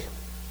pray?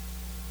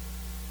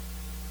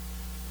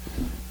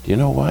 Do you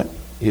know what?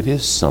 It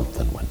is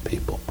something when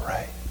people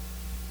pray.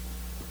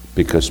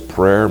 Because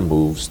prayer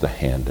moves the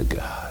hand of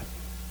God.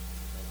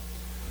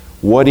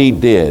 What he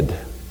did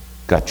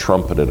got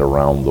trumpeted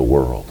around the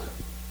world.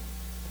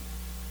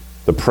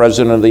 The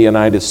President of the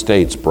United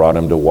States brought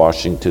him to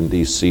Washington,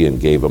 D.C. and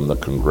gave him the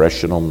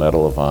Congressional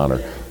Medal of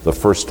Honor, the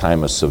first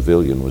time a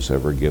civilian was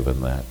ever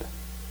given that.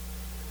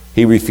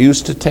 He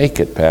refused to take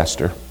it,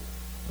 Pastor.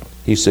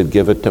 He said,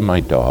 give it to my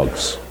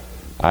dogs.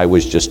 I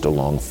was just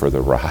along for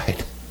the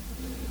ride.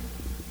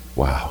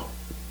 Wow.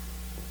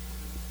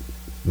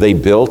 They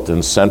built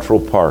in Central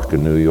Park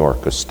in New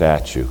York a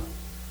statue.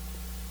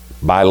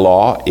 By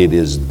law, it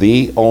is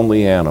the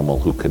only animal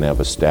who can have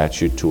a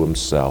statue to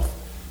himself.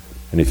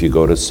 And if you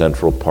go to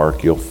Central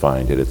Park, you'll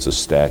find it. It's a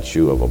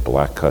statue of a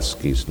black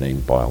husky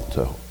named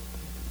Balto.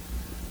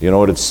 You know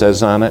what it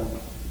says on it?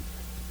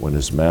 When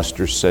his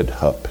master said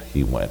hup,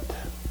 he went.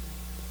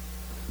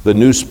 The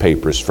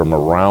newspapers from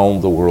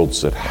around the world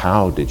said,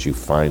 how did you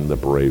find the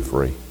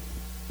bravery?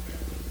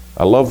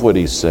 I love what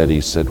he said.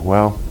 He said,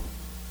 well,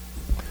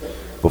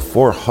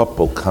 before Hup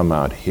will come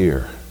out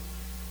here,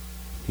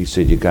 he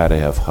said, you got to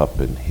have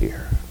Hup in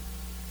here.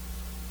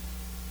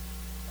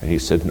 And he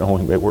said,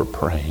 knowing they were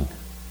praying,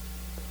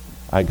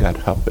 I got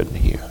Hup in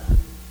here.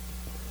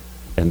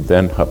 And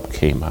then Hup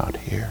came out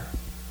here.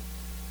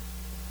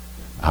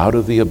 Out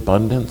of the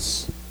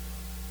abundance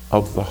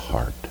of the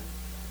heart,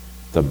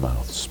 the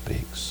mouth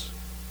speaks.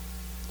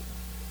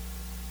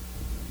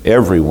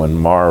 Everyone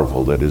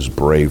marveled at his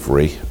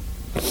bravery.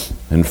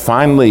 And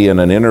finally, in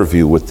an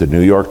interview with the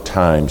New York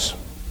Times,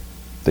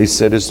 they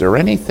said, "Is there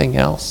anything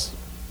else?"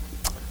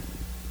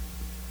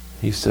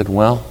 He said,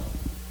 "Well,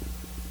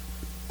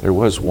 there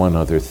was one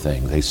other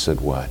thing." They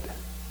said, "What?"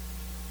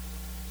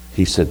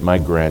 He said, "My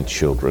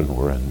grandchildren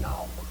were in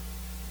Nome,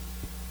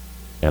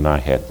 and I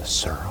had to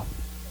serve them.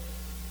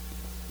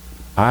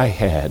 I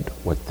had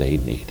what they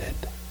needed."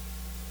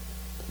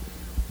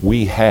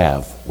 We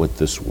have what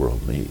this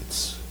world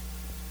needs.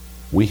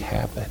 We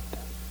have it.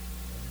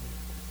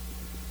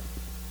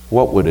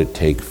 What would it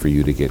take for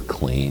you to get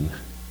clean?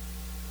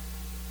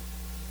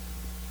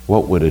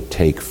 What would it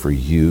take for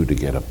you to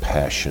get a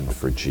passion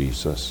for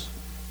Jesus?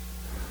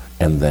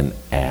 And then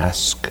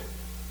ask.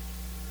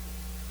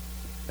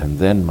 And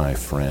then, my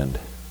friend,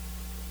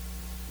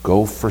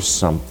 go for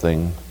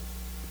something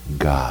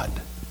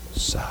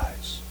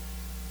God-size,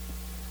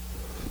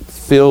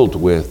 filled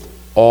with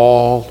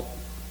all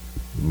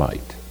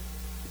might,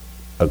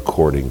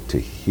 according to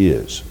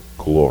his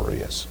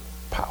glorious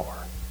power.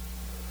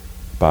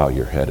 Bow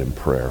your head in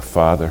prayer.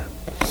 Father,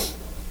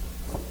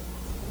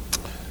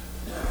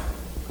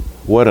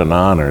 what an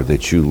honor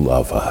that you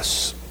love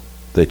us,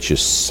 that you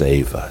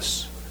save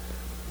us.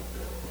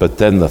 But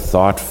then the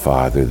thought,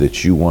 Father,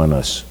 that you want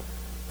us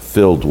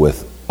filled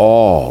with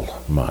all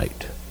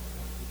might,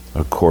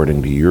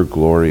 according to your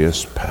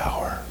glorious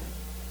power.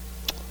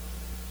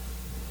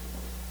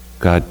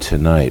 God,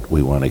 tonight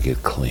we want to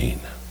get clean.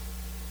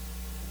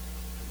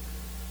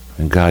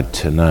 And God,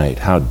 tonight,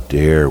 how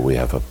dare we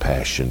have a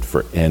passion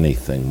for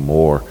anything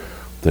more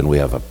than we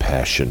have a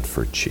passion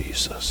for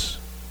Jesus.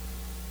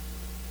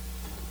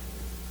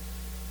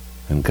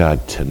 And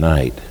God,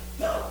 tonight,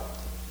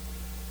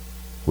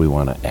 we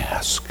want to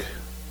ask.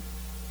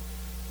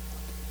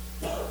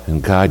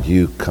 And God,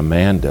 you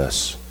command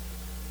us.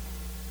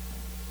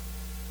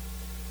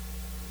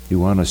 You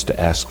want us to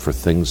ask for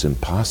things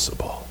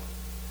impossible,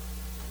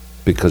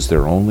 because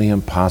they're only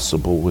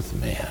impossible with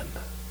man,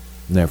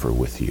 never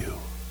with you.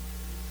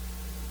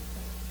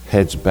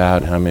 Heads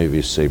bowed. How many of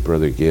you say,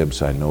 "Brother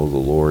Gibbs, I know the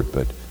Lord,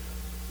 but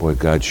boy,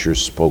 God sure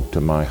spoke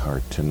to my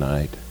heart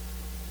tonight,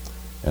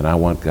 and I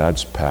want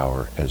God's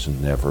power as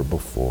never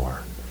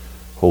before"?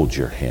 Hold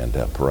your hand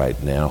up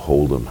right now.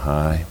 Hold them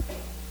high.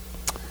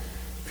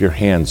 If your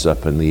hand's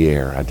up in the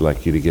air, I'd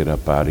like you to get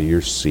up out of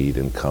your seat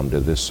and come to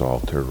this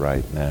altar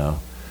right now.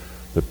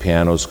 The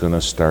piano's going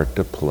to start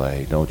to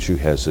play. Don't you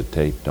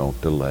hesitate. Don't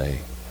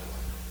delay.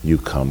 You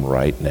come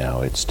right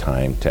now. It's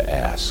time to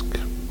ask.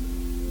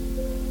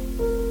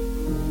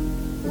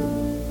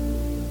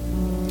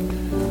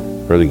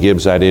 Brother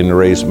Gibbs, I didn't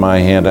raise my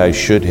hand. I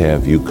should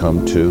have. You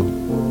come too.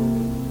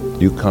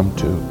 You come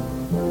too.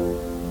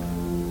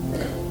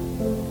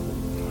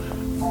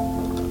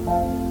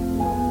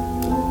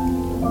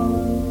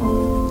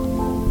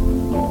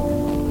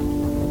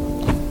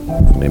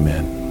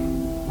 Amen.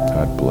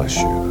 God bless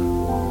you.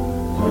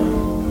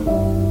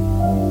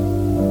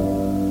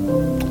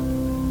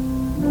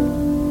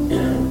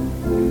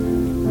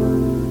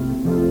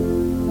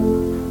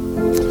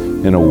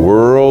 In a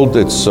world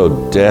that so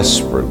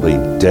desperately,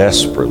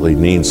 desperately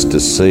needs to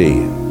see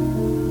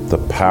the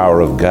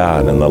power of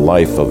God in the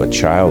life of a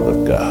child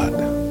of God,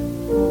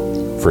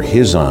 for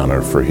his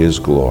honor, for his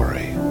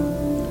glory.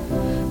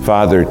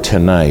 Father,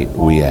 tonight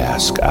we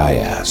ask, I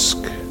ask,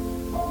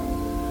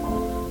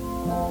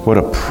 what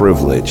a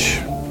privilege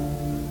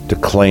to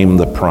claim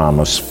the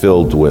promise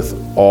filled with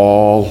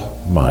all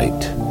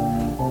might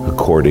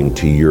according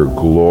to your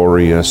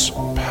glorious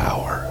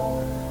power.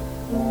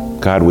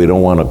 God, we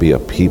don't want to be a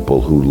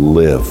people who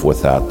live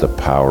without the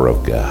power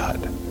of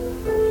God,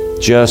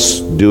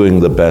 just doing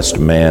the best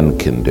man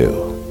can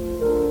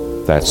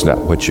do. That's not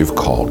what you've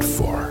called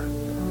for.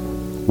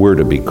 We're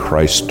to be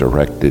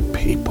Christ-directed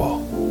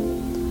people.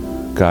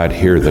 God,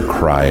 hear the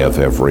cry of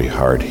every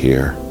heart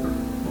here.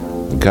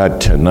 God,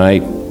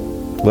 tonight,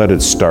 let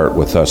it start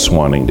with us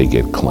wanting to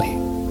get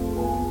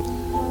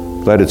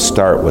clean. Let it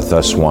start with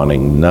us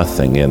wanting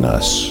nothing in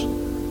us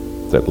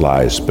that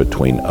lies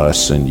between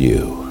us and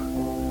you.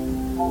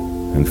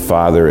 And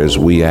Father, as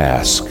we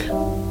ask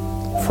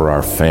for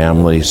our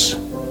families,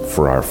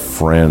 for our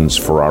friends,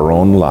 for our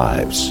own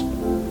lives,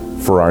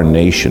 for our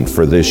nation,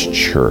 for this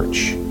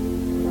church,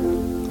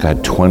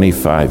 God,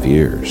 25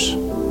 years.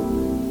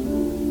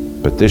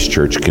 But this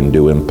church can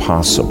do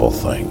impossible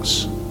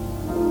things,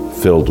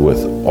 filled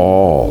with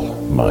all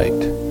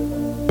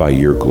might by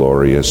your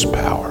glorious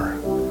power.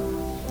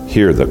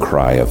 Hear the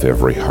cry of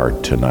every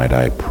heart tonight.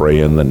 I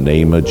pray in the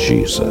name of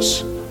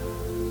Jesus.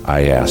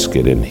 I ask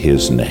it in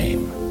his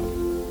name.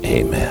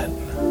 Amen.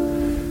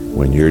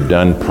 When you're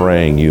done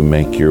praying, you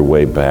make your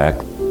way back.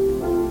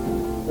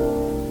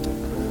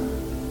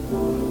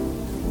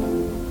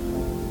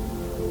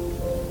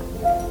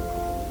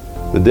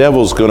 The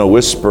devil's going to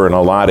whisper in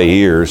a lot of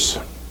ears.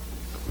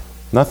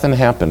 Nothing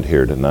happened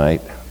here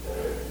tonight.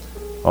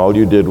 All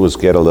you did was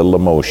get a little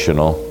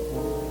emotional.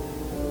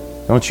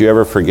 Don't you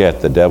ever forget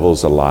the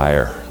devil's a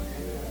liar.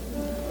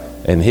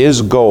 And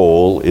his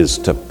goal is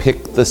to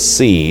pick the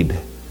seed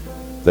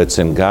that's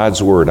in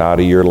God's Word out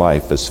of your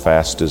life as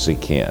fast as He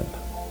can.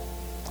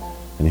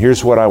 And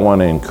here's what I want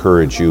to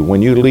encourage you.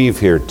 When you leave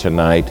here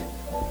tonight,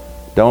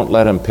 don't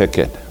let Him pick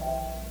it.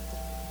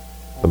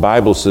 The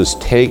Bible says,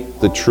 take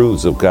the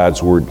truths of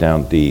God's Word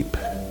down deep.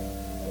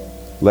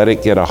 Let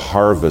it get a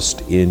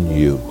harvest in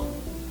you.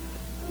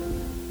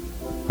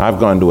 I've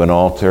gone to an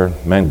altar.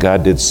 Man,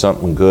 God did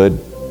something good.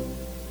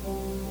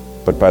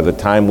 But by the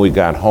time we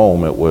got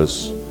home, it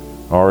was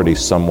already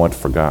somewhat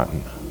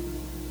forgotten.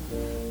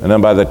 And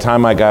then by the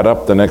time I got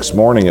up the next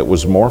morning, it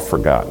was more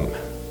forgotten.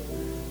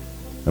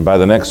 And by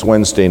the next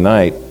Wednesday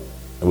night,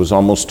 it was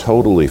almost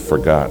totally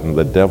forgotten.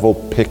 The devil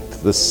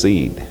picked the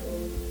seed.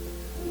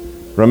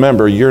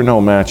 Remember, you're no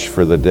match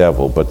for the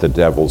devil, but the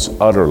devil's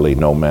utterly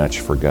no match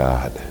for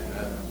God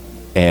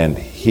and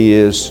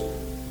His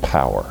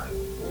power.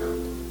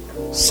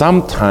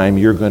 Sometime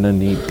you're going to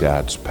need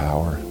God's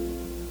power.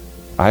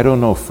 I don't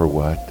know for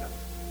what.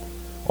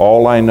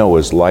 All I know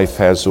is life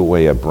has a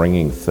way of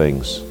bringing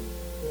things,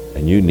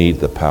 and you need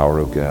the power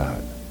of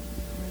God.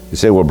 You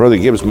say, well, Brother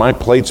Gibbs, my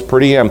plate's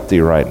pretty empty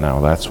right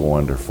now. That's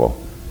wonderful.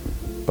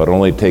 But it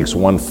only takes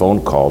one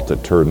phone call to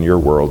turn your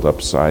world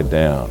upside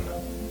down.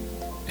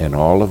 And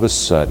all of a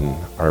sudden,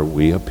 are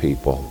we a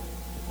people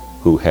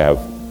who have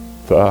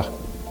the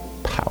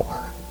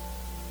power?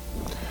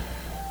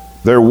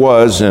 There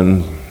was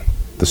in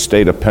the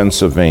state of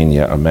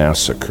Pennsylvania a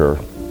massacre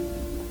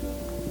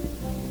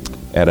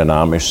at an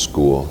Amish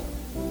school.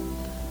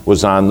 It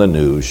was on the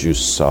news. You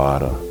saw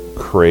it. A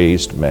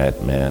crazed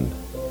madman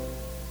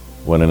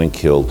went in and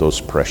killed those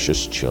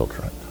precious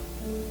children.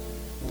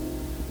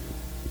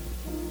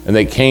 And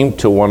they came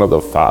to one of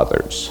the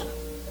fathers.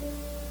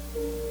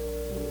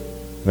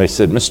 And they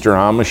said, Mr.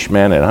 Amish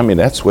man, and I mean,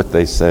 that's what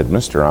they said,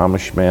 Mr.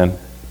 Amish man,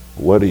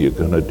 what are you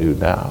going to do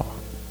now?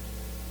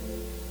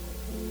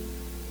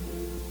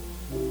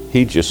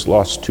 He just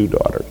lost 2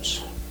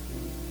 daughters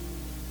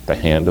at the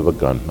hand of a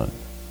gunman.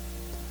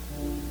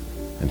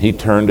 And he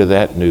turned to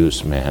that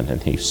newsman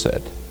and he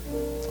said,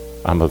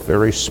 I'm a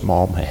very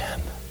small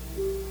man,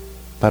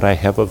 but I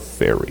have a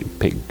very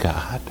big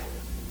God.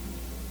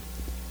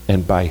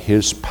 And by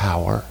His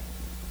power,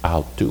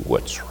 I'll do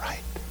what's right.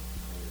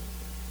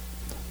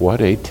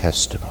 What a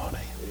testimony.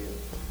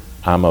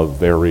 I'm a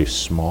very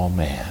small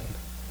man,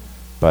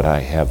 but I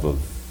have a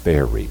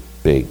very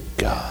big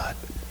God.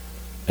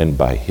 And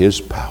by His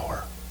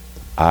power,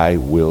 I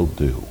will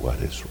do what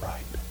is right.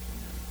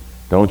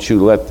 Don't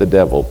you let the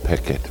devil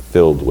pick it,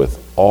 filled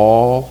with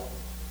all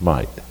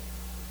might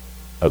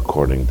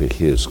according to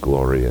His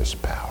glorious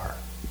power.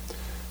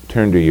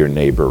 Turn to your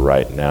neighbor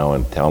right now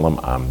and tell him,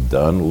 I'm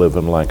done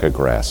living like a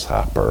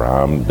grasshopper.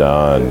 I'm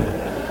done.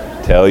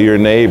 Tell your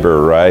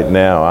neighbor right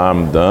now,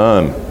 I'm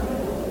done.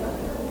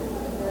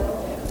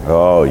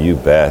 Oh, you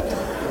bet.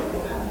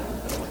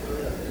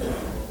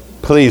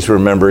 Please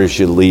remember as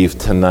you leave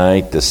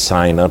tonight to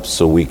sign up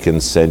so we can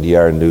send you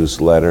our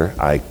newsletter.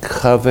 I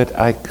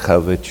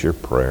covet your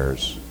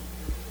prayers.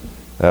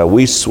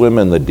 We swim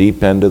in the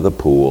deep end of the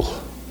pool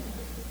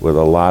with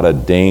a lot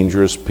of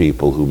dangerous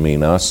people who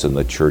mean us and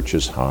the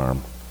church's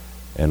harm,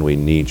 and we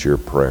need your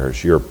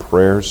prayers. Your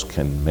prayers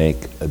can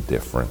make a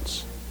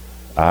difference.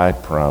 I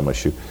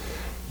promise you.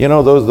 You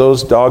know,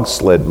 those dog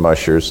sled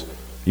mushers,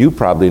 you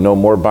probably know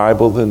more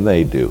Bible than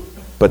they do,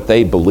 but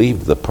they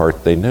believed the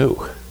part they knew.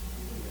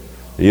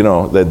 You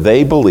know, that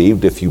they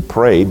believed if you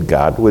prayed,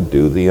 God would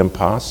do the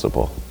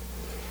impossible.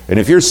 And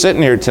if you're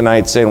sitting here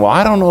tonight saying, well,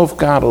 I don't know if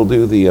God will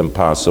do the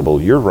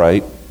impossible, you're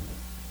right.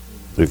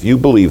 If you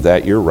believe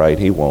that, you're right,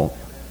 He won't.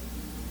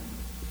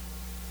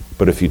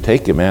 But if you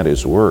take Him at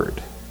His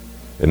word,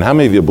 and how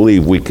many of you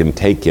believe we can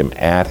take Him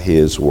at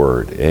His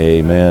word?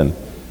 Amen.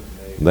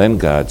 Then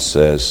God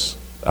says,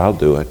 I'll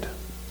do it.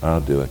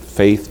 I'll do it.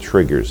 Faith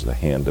triggers the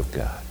hand of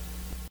God.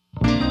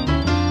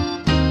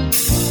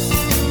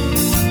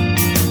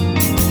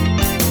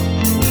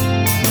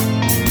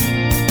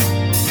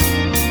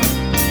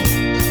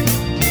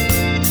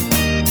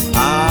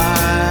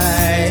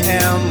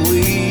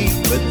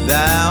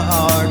 Thou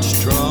art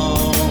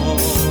strong.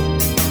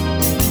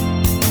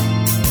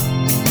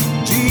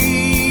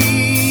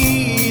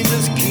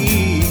 Jesus,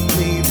 keep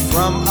me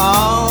from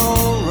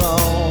all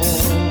wrong.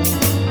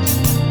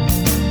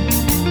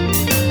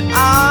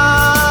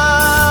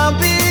 I'll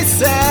be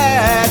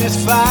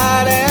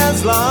satisfied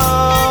as long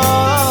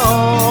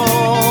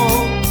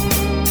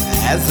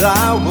as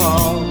I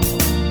walk.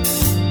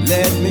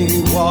 Let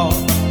me walk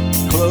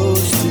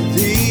close to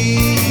Thee.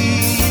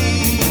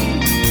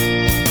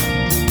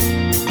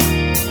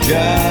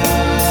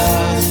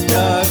 Just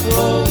a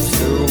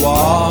closer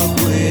walk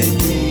with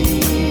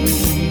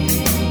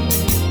Thee.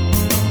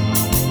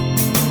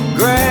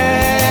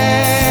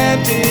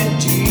 Granted,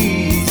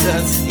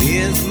 Jesus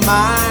is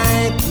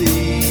my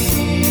plea.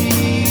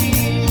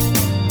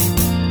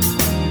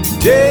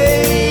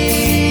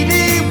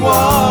 Daily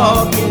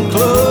walking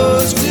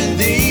close to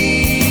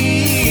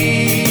Thee.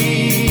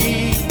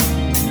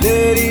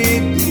 Let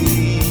it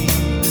be,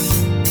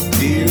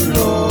 dear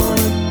Lord,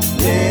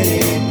 let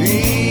it be.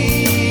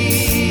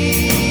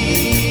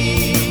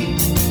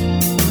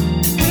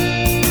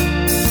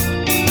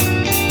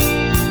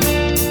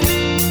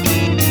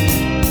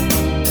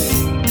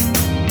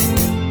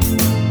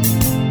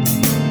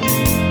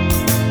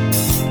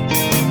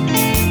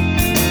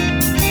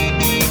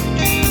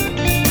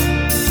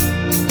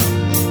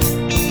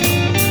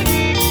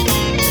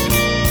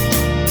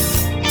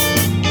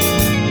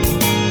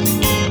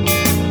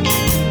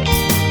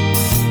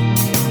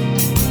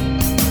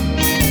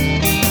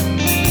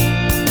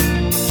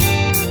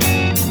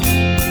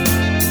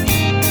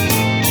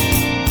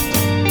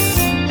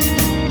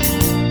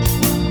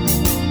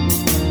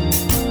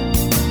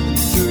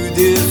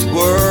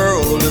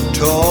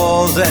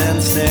 toils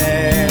and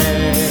snares.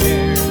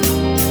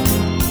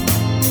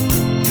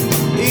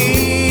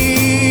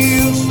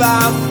 If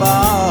I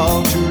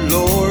falter,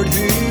 Lord,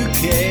 who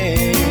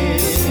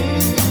cares?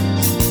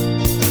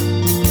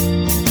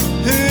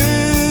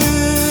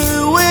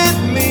 Who with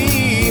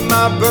me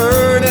my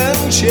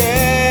burden shares?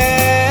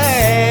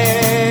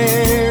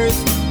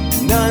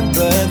 None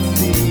but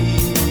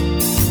Thee,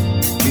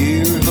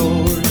 dear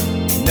Lord,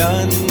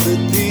 none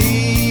but Thee.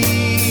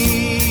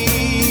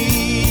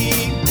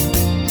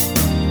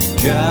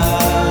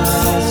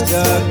 Just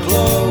a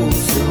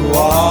closer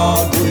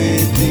walk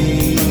with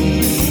Thee.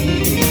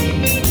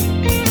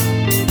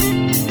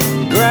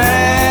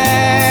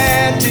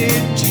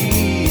 Granted,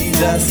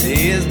 Jesus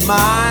is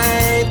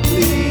my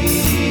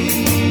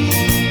plea.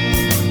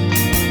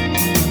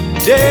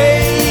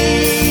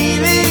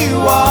 Daily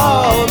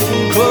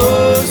walking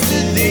close to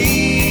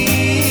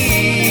Thee.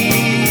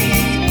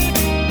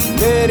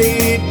 Let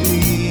it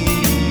be,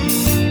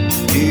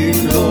 dear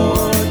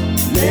Lord,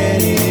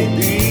 let it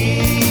be.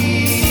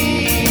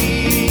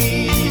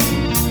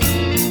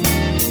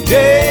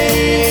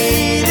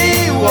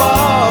 Daily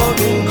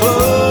walking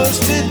close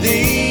to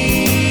Thee.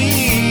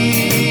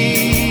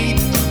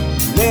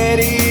 Let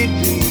it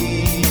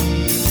be,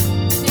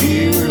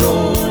 dear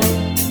Lord,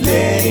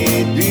 let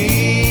it be.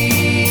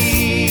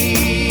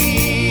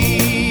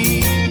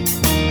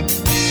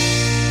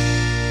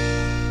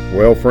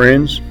 Well,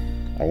 friends,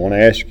 I want to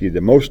ask you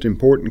the most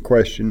important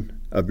question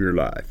of your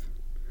life.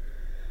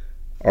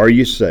 Are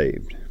you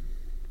saved?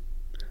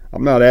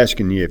 I'm not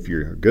asking you if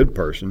you're a good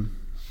person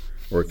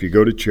or if you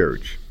go to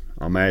church.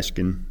 I'm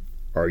asking,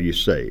 are you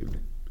saved?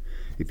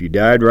 If you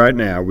died right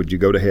now, would you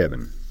go to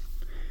heaven?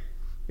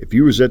 If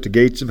you was at the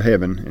gates of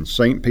heaven and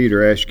St.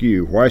 Peter asked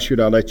you, why should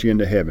I let you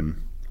into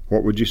heaven?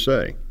 What would you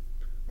say?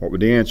 What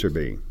would the answer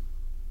be?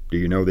 Do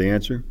you know the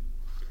answer?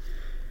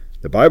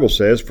 The Bible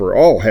says, for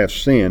all have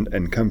sinned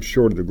and come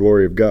short of the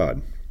glory of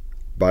God.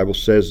 The Bible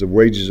says the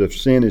wages of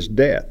sin is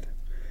death,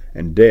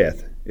 and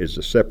death is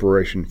the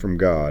separation from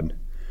God,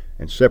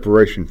 and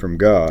separation from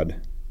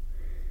God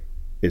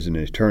is an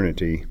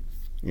eternity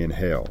in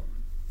hell.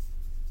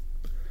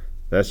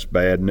 That's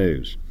bad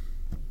news.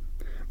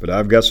 But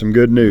I've got some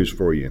good news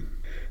for you.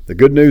 The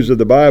good news of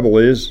the Bible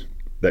is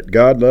that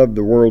God loved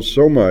the world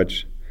so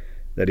much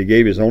that He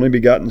gave His only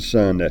begotten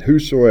Son, that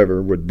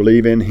whosoever would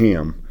believe in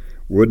Him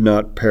would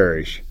not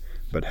perish,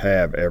 but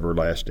have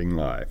everlasting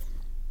life.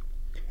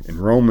 In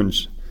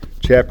Romans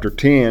chapter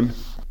 10,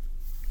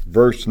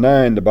 verse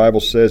 9, the Bible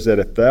says that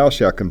if thou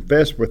shalt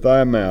confess with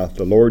thy mouth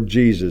the Lord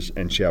Jesus,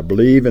 and shalt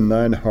believe in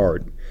thine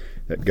heart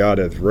that God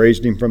hath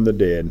raised Him from the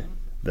dead,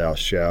 thou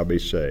shalt be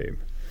saved.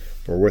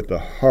 For with the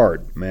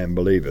heart man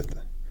believeth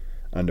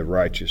unto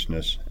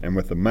righteousness, and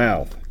with the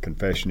mouth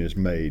confession is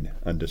made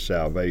unto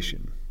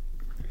salvation.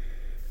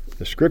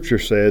 The Scripture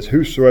says,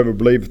 whosoever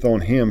believeth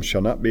on Him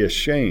shall not be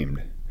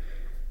ashamed.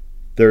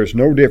 There is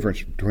no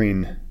difference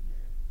between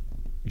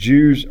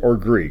Jews or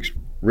Greeks,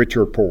 rich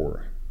or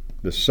poor,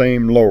 the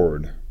same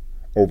Lord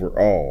over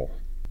all.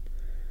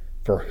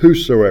 For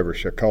whosoever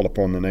shall call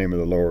upon the name of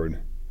the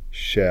Lord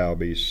shall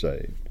be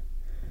saved.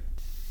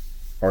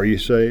 Are you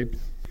saved?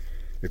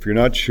 If you're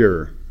not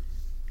sure,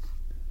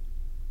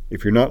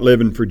 if you're not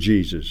living for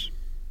Jesus,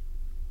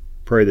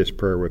 pray this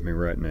prayer with me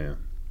right now.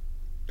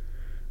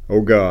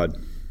 Oh God,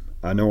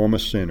 I know I'm a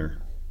sinner.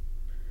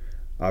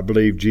 I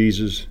believe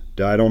Jesus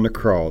died on the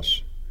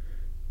cross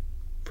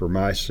for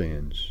my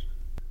sins.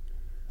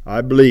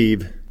 I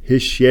believe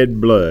His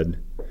shed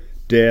blood,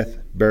 death,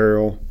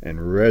 burial,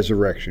 and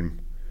resurrection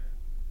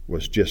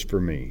was just for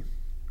me.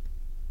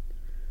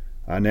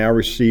 I now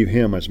receive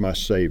Him as my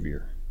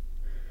Savior.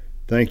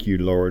 Thank you,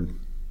 Lord.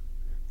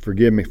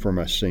 Forgive me for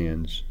my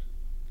sins.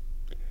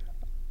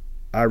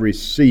 I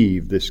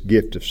receive this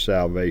gift of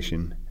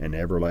salvation and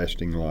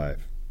everlasting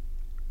life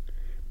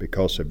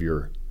because of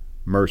your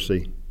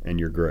mercy and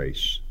your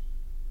grace.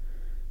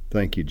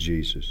 Thank you,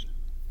 Jesus.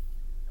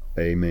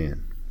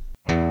 Amen.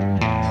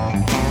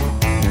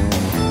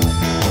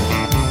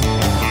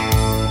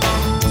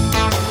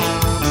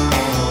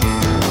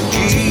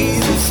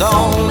 Jesus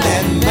on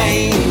that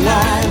main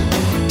line,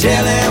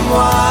 tell Him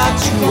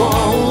what you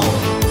want.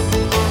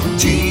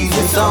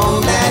 Jesus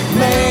on that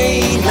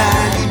main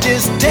line, you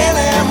just tell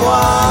Him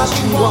what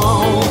you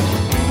want.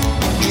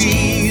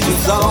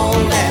 Jesus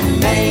on that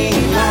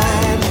main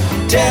line,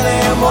 tell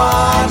Him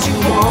what you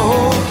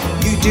want.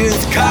 You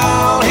just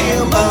call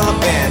Him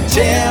up and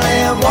tell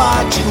Him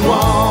what you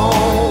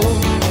want.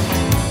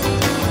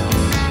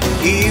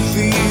 If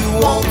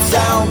you want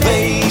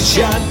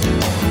salvation,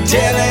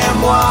 tell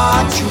Him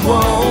what you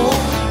want.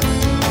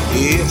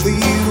 If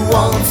you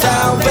want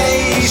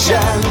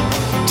salvation,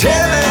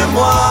 tell Him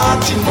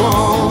what you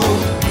want.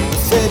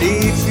 Said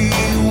if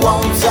you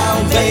want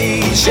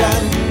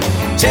salvation,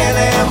 tell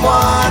Him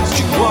what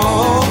you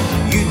want.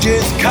 You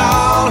just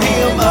call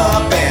Him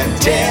up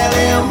and tell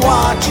Him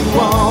what you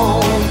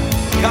want.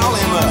 Call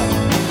Him up.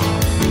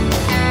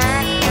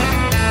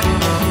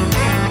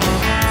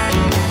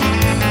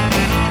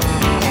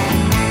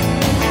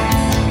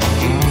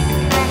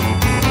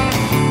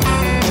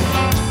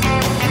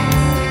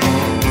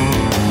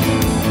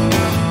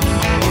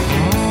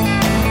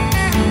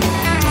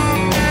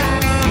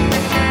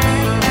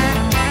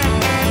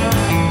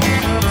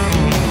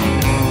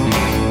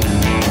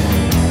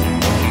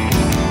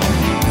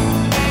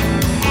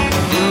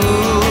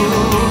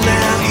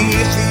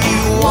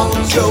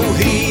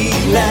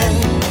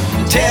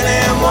 tell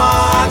him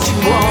what you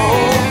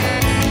want.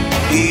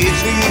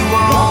 If you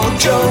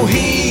want your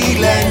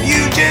healing,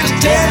 you just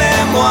tell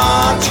him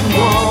what you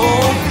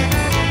want.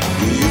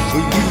 If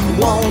you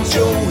want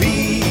your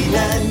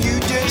healing, you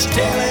just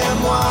tell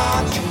him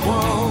what you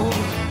want.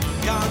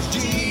 'Cause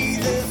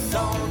Jesus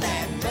on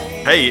that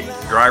day. Hey,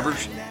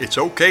 drivers, it's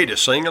okay to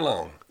sing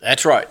along.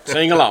 That's right.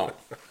 Sing along.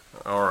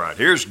 All right,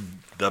 here's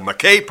the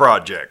McKay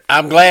Project.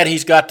 I'm glad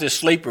he's got this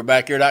sleeper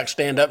back here that I can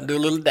stand up and do a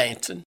little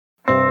dancing.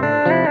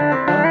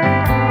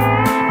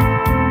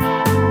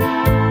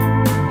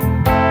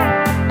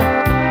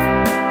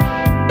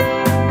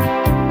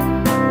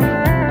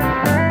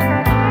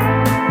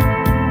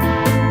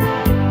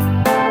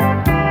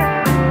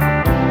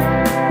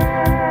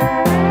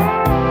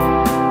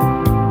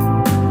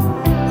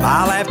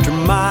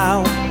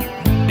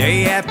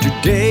 Day after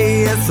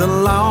day, it's a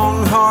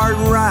long, hard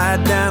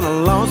ride down a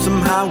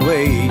lonesome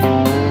highway.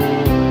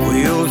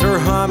 Wheels are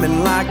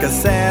humming like a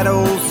sad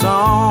old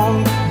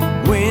song.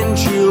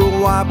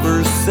 Windshield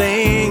wipers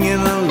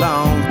singing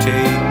along.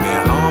 Take me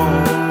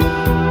home,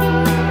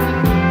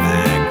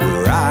 back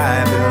where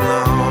I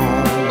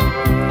belong.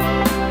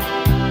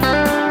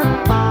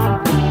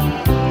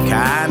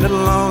 Kinda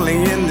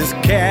lonely in this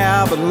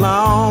cab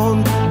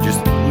alone.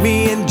 Just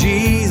me and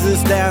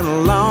Jesus down a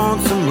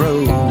lonesome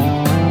road.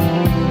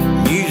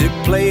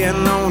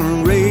 Playing on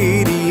the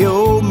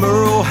radio,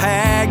 Merle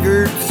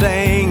Haggard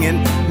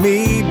singing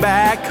me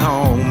back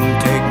home.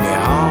 Take me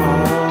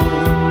home,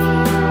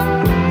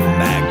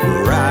 back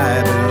where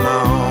I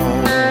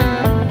belong.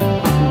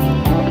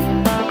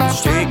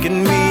 It's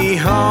taking me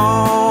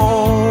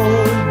home,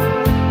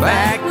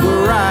 back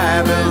where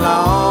I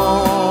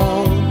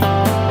belong.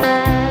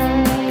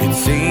 It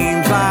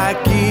seems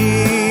like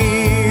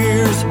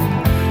years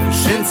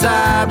since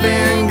I've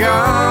been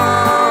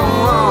gone.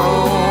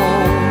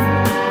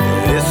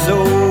 This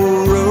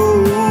old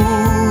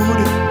road,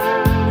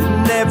 it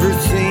never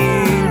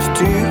seems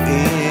to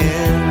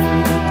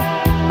end.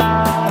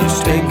 It's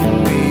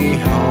taking me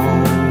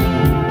home,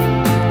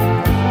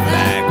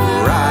 back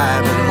where I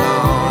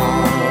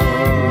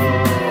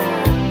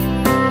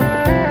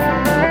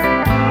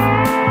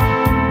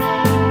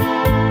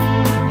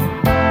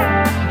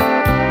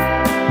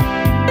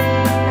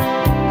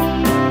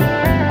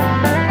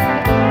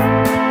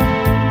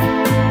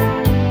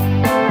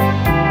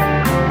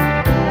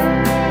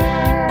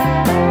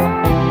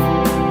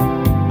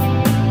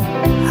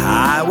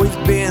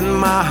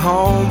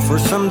home for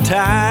some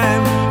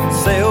time.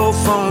 Cell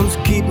phones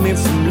keep me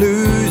from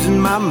losing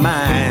my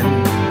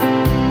mind.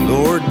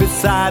 Lord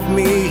beside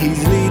me,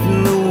 he's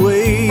leading the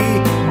way.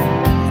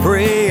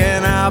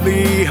 Praying I'll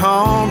be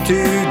home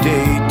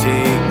today.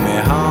 Take me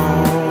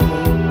home,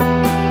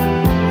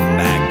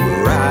 back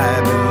where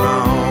I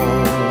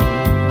belong.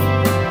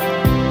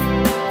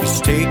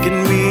 He's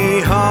taking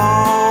me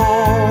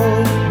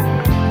home,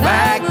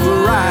 back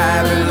where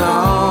I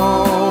belong.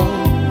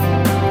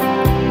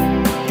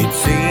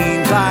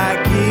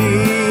 Like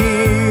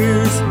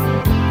years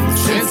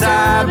since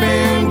I've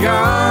been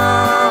gone.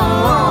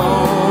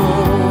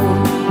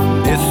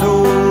 This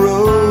old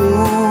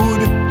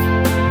road,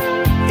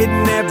 it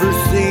never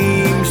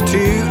seems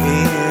to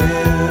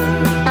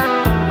end,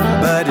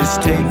 but it's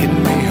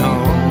taking me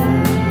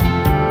home,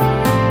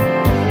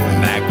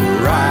 back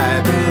where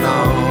I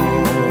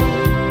belong.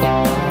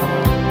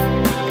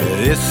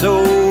 This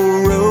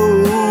old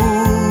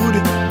road,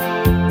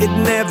 it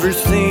never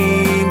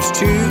seems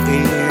to end,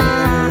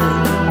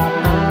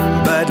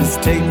 it's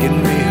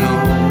taking me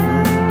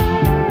home,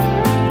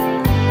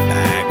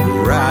 back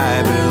where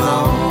I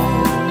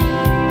belong.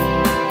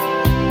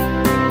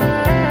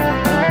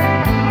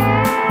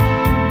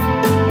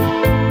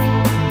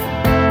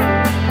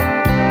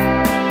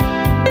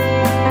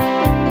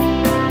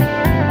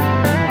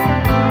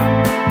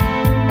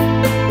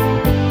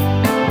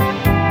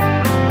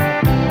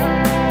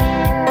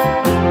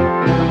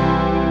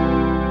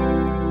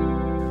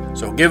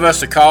 So give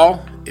us a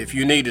call if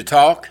you need to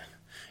talk,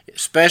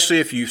 especially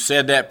if you've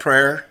said that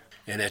prayer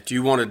and that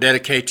you want to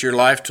dedicate your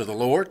life to the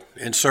Lord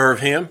and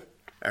serve Him.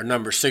 Our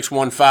number is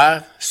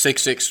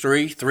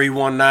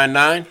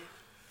 615-663-3199.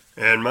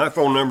 And my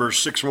phone number is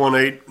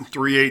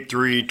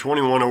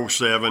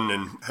 618-383-2107.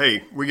 And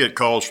hey, we get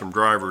calls from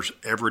drivers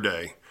every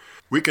day.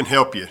 We can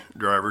help you,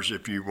 drivers.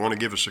 If you want to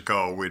give us a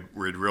call, we'd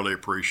really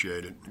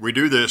appreciate it. We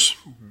do this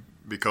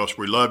because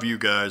we love you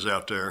guys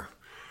out there.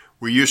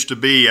 We used to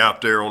be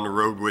out there on the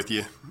road with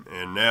you,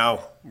 and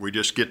now we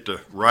just get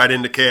to ride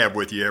in the cab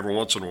with you every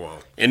once in a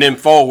while. And them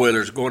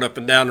four-wheelers going up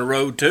and down the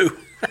road, too.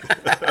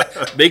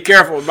 Be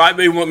careful. It might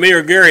be me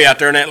or Gary out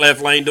there in that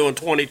left lane doing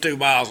 22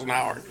 miles an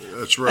hour.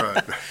 That's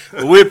right.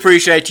 Well, we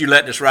appreciate you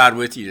letting us ride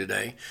with you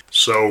today.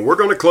 So we're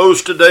going to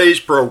close today's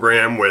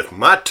program with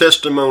My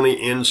Testimony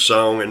in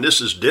Song, and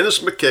this is Dennis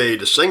McKay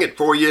to sing it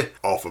for you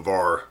off of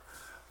our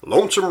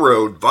Lonesome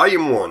Road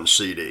Volume 1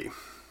 CD.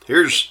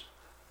 Here's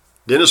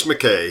Dennis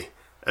McKay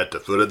at the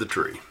foot of the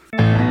tree.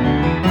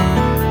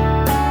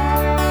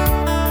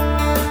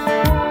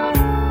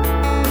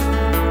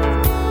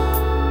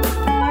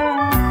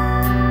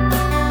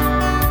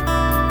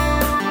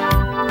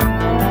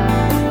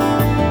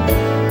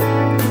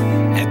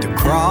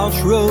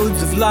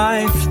 crossroads of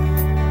life,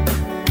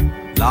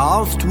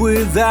 lost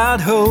without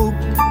hope.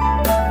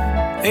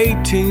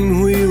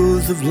 18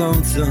 wheels of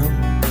lonesome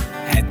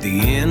at the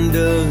end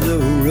of the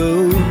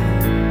road.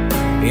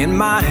 In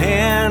my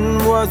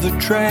hand was a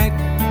tract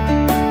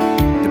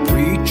the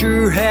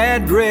preacher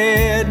had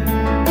read,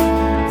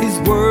 his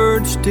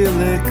words still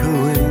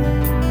echoing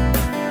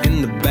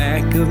in the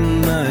back of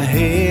my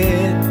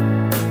head.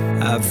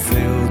 I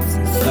felt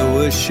so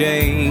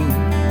ashamed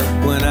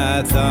when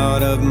I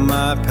thought of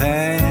my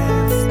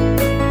past.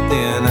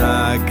 Then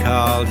I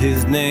called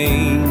his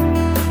name.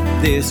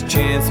 This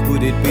chance,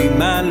 would it be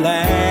my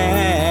last?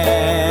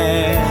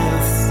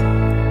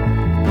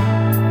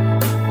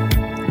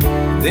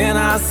 Then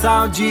I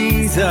saw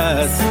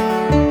Jesus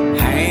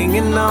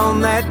hanging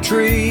on that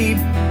tree.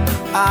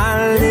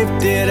 I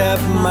lifted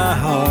up my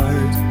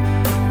heart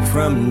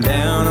from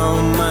down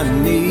on my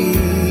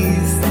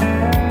knees.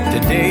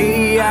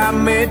 Today I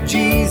met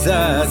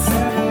Jesus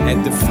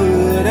at the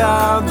foot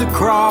of the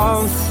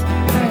cross,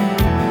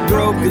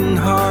 broken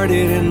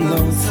hearted and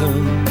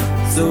lonesome.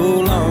 So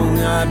long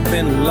I'd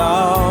been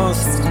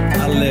lost.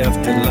 I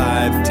left a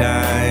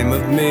lifetime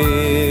of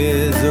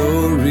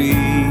misery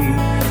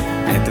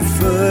at the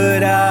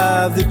foot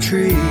of the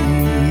tree.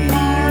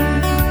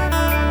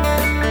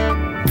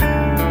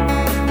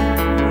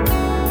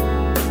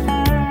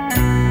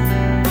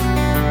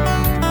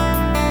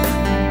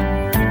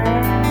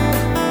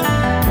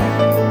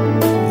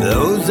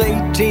 Those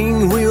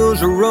 18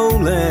 wheels are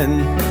rolling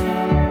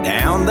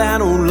down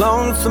that old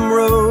lonesome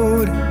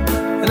road,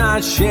 and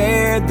I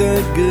shared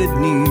the good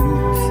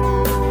news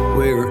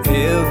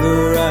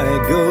wherever I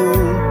go.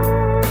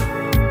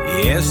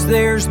 Yes,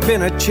 there's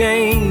been a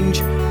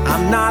change.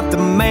 I'm not the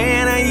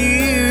man I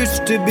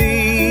used to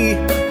be,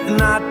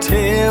 and I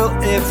tell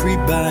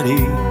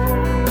everybody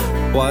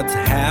what's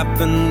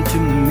happened to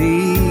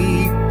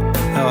me.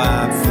 How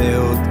I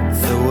felt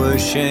so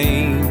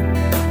ashamed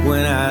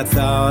when I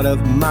thought of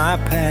my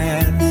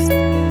past,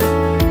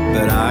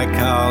 but I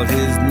called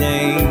his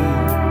name.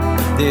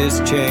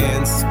 This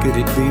chance, could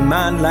it be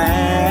my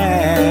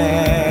last?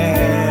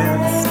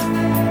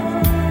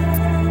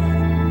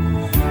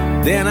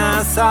 Then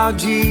I saw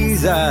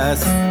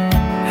Jesus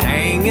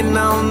hanging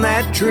on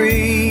that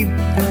tree,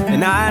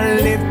 and I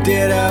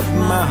lifted up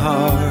my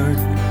heart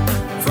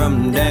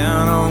from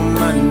down on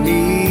my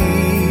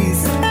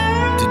knees.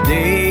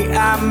 Today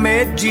I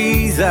met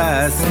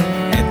Jesus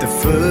at the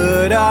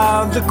foot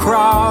of the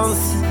cross,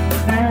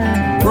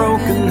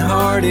 broken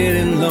hearted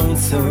and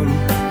lonesome.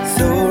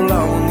 So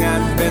long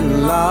I'd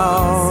been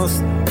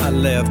lost. I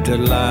left a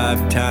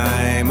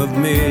lifetime of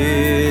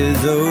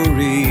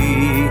misery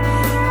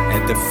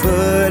at the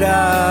foot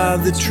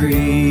of the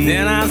tree.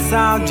 Then I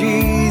saw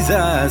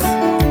Jesus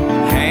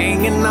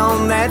hanging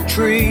on that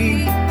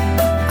tree.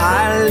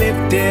 I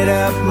lifted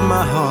up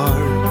my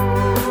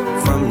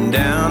heart from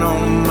down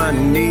on my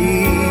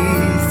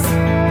knees.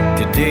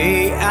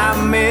 Today I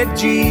met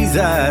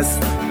Jesus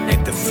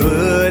at the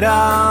foot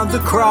of the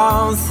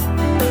cross,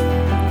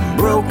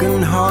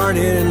 broken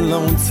hearted and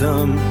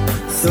lonesome.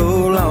 So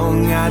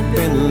long I'd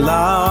been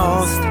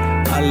lost.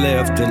 I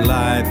left a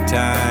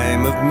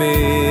lifetime of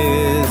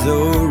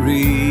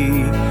misery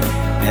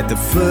at the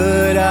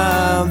foot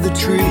of the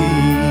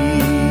tree.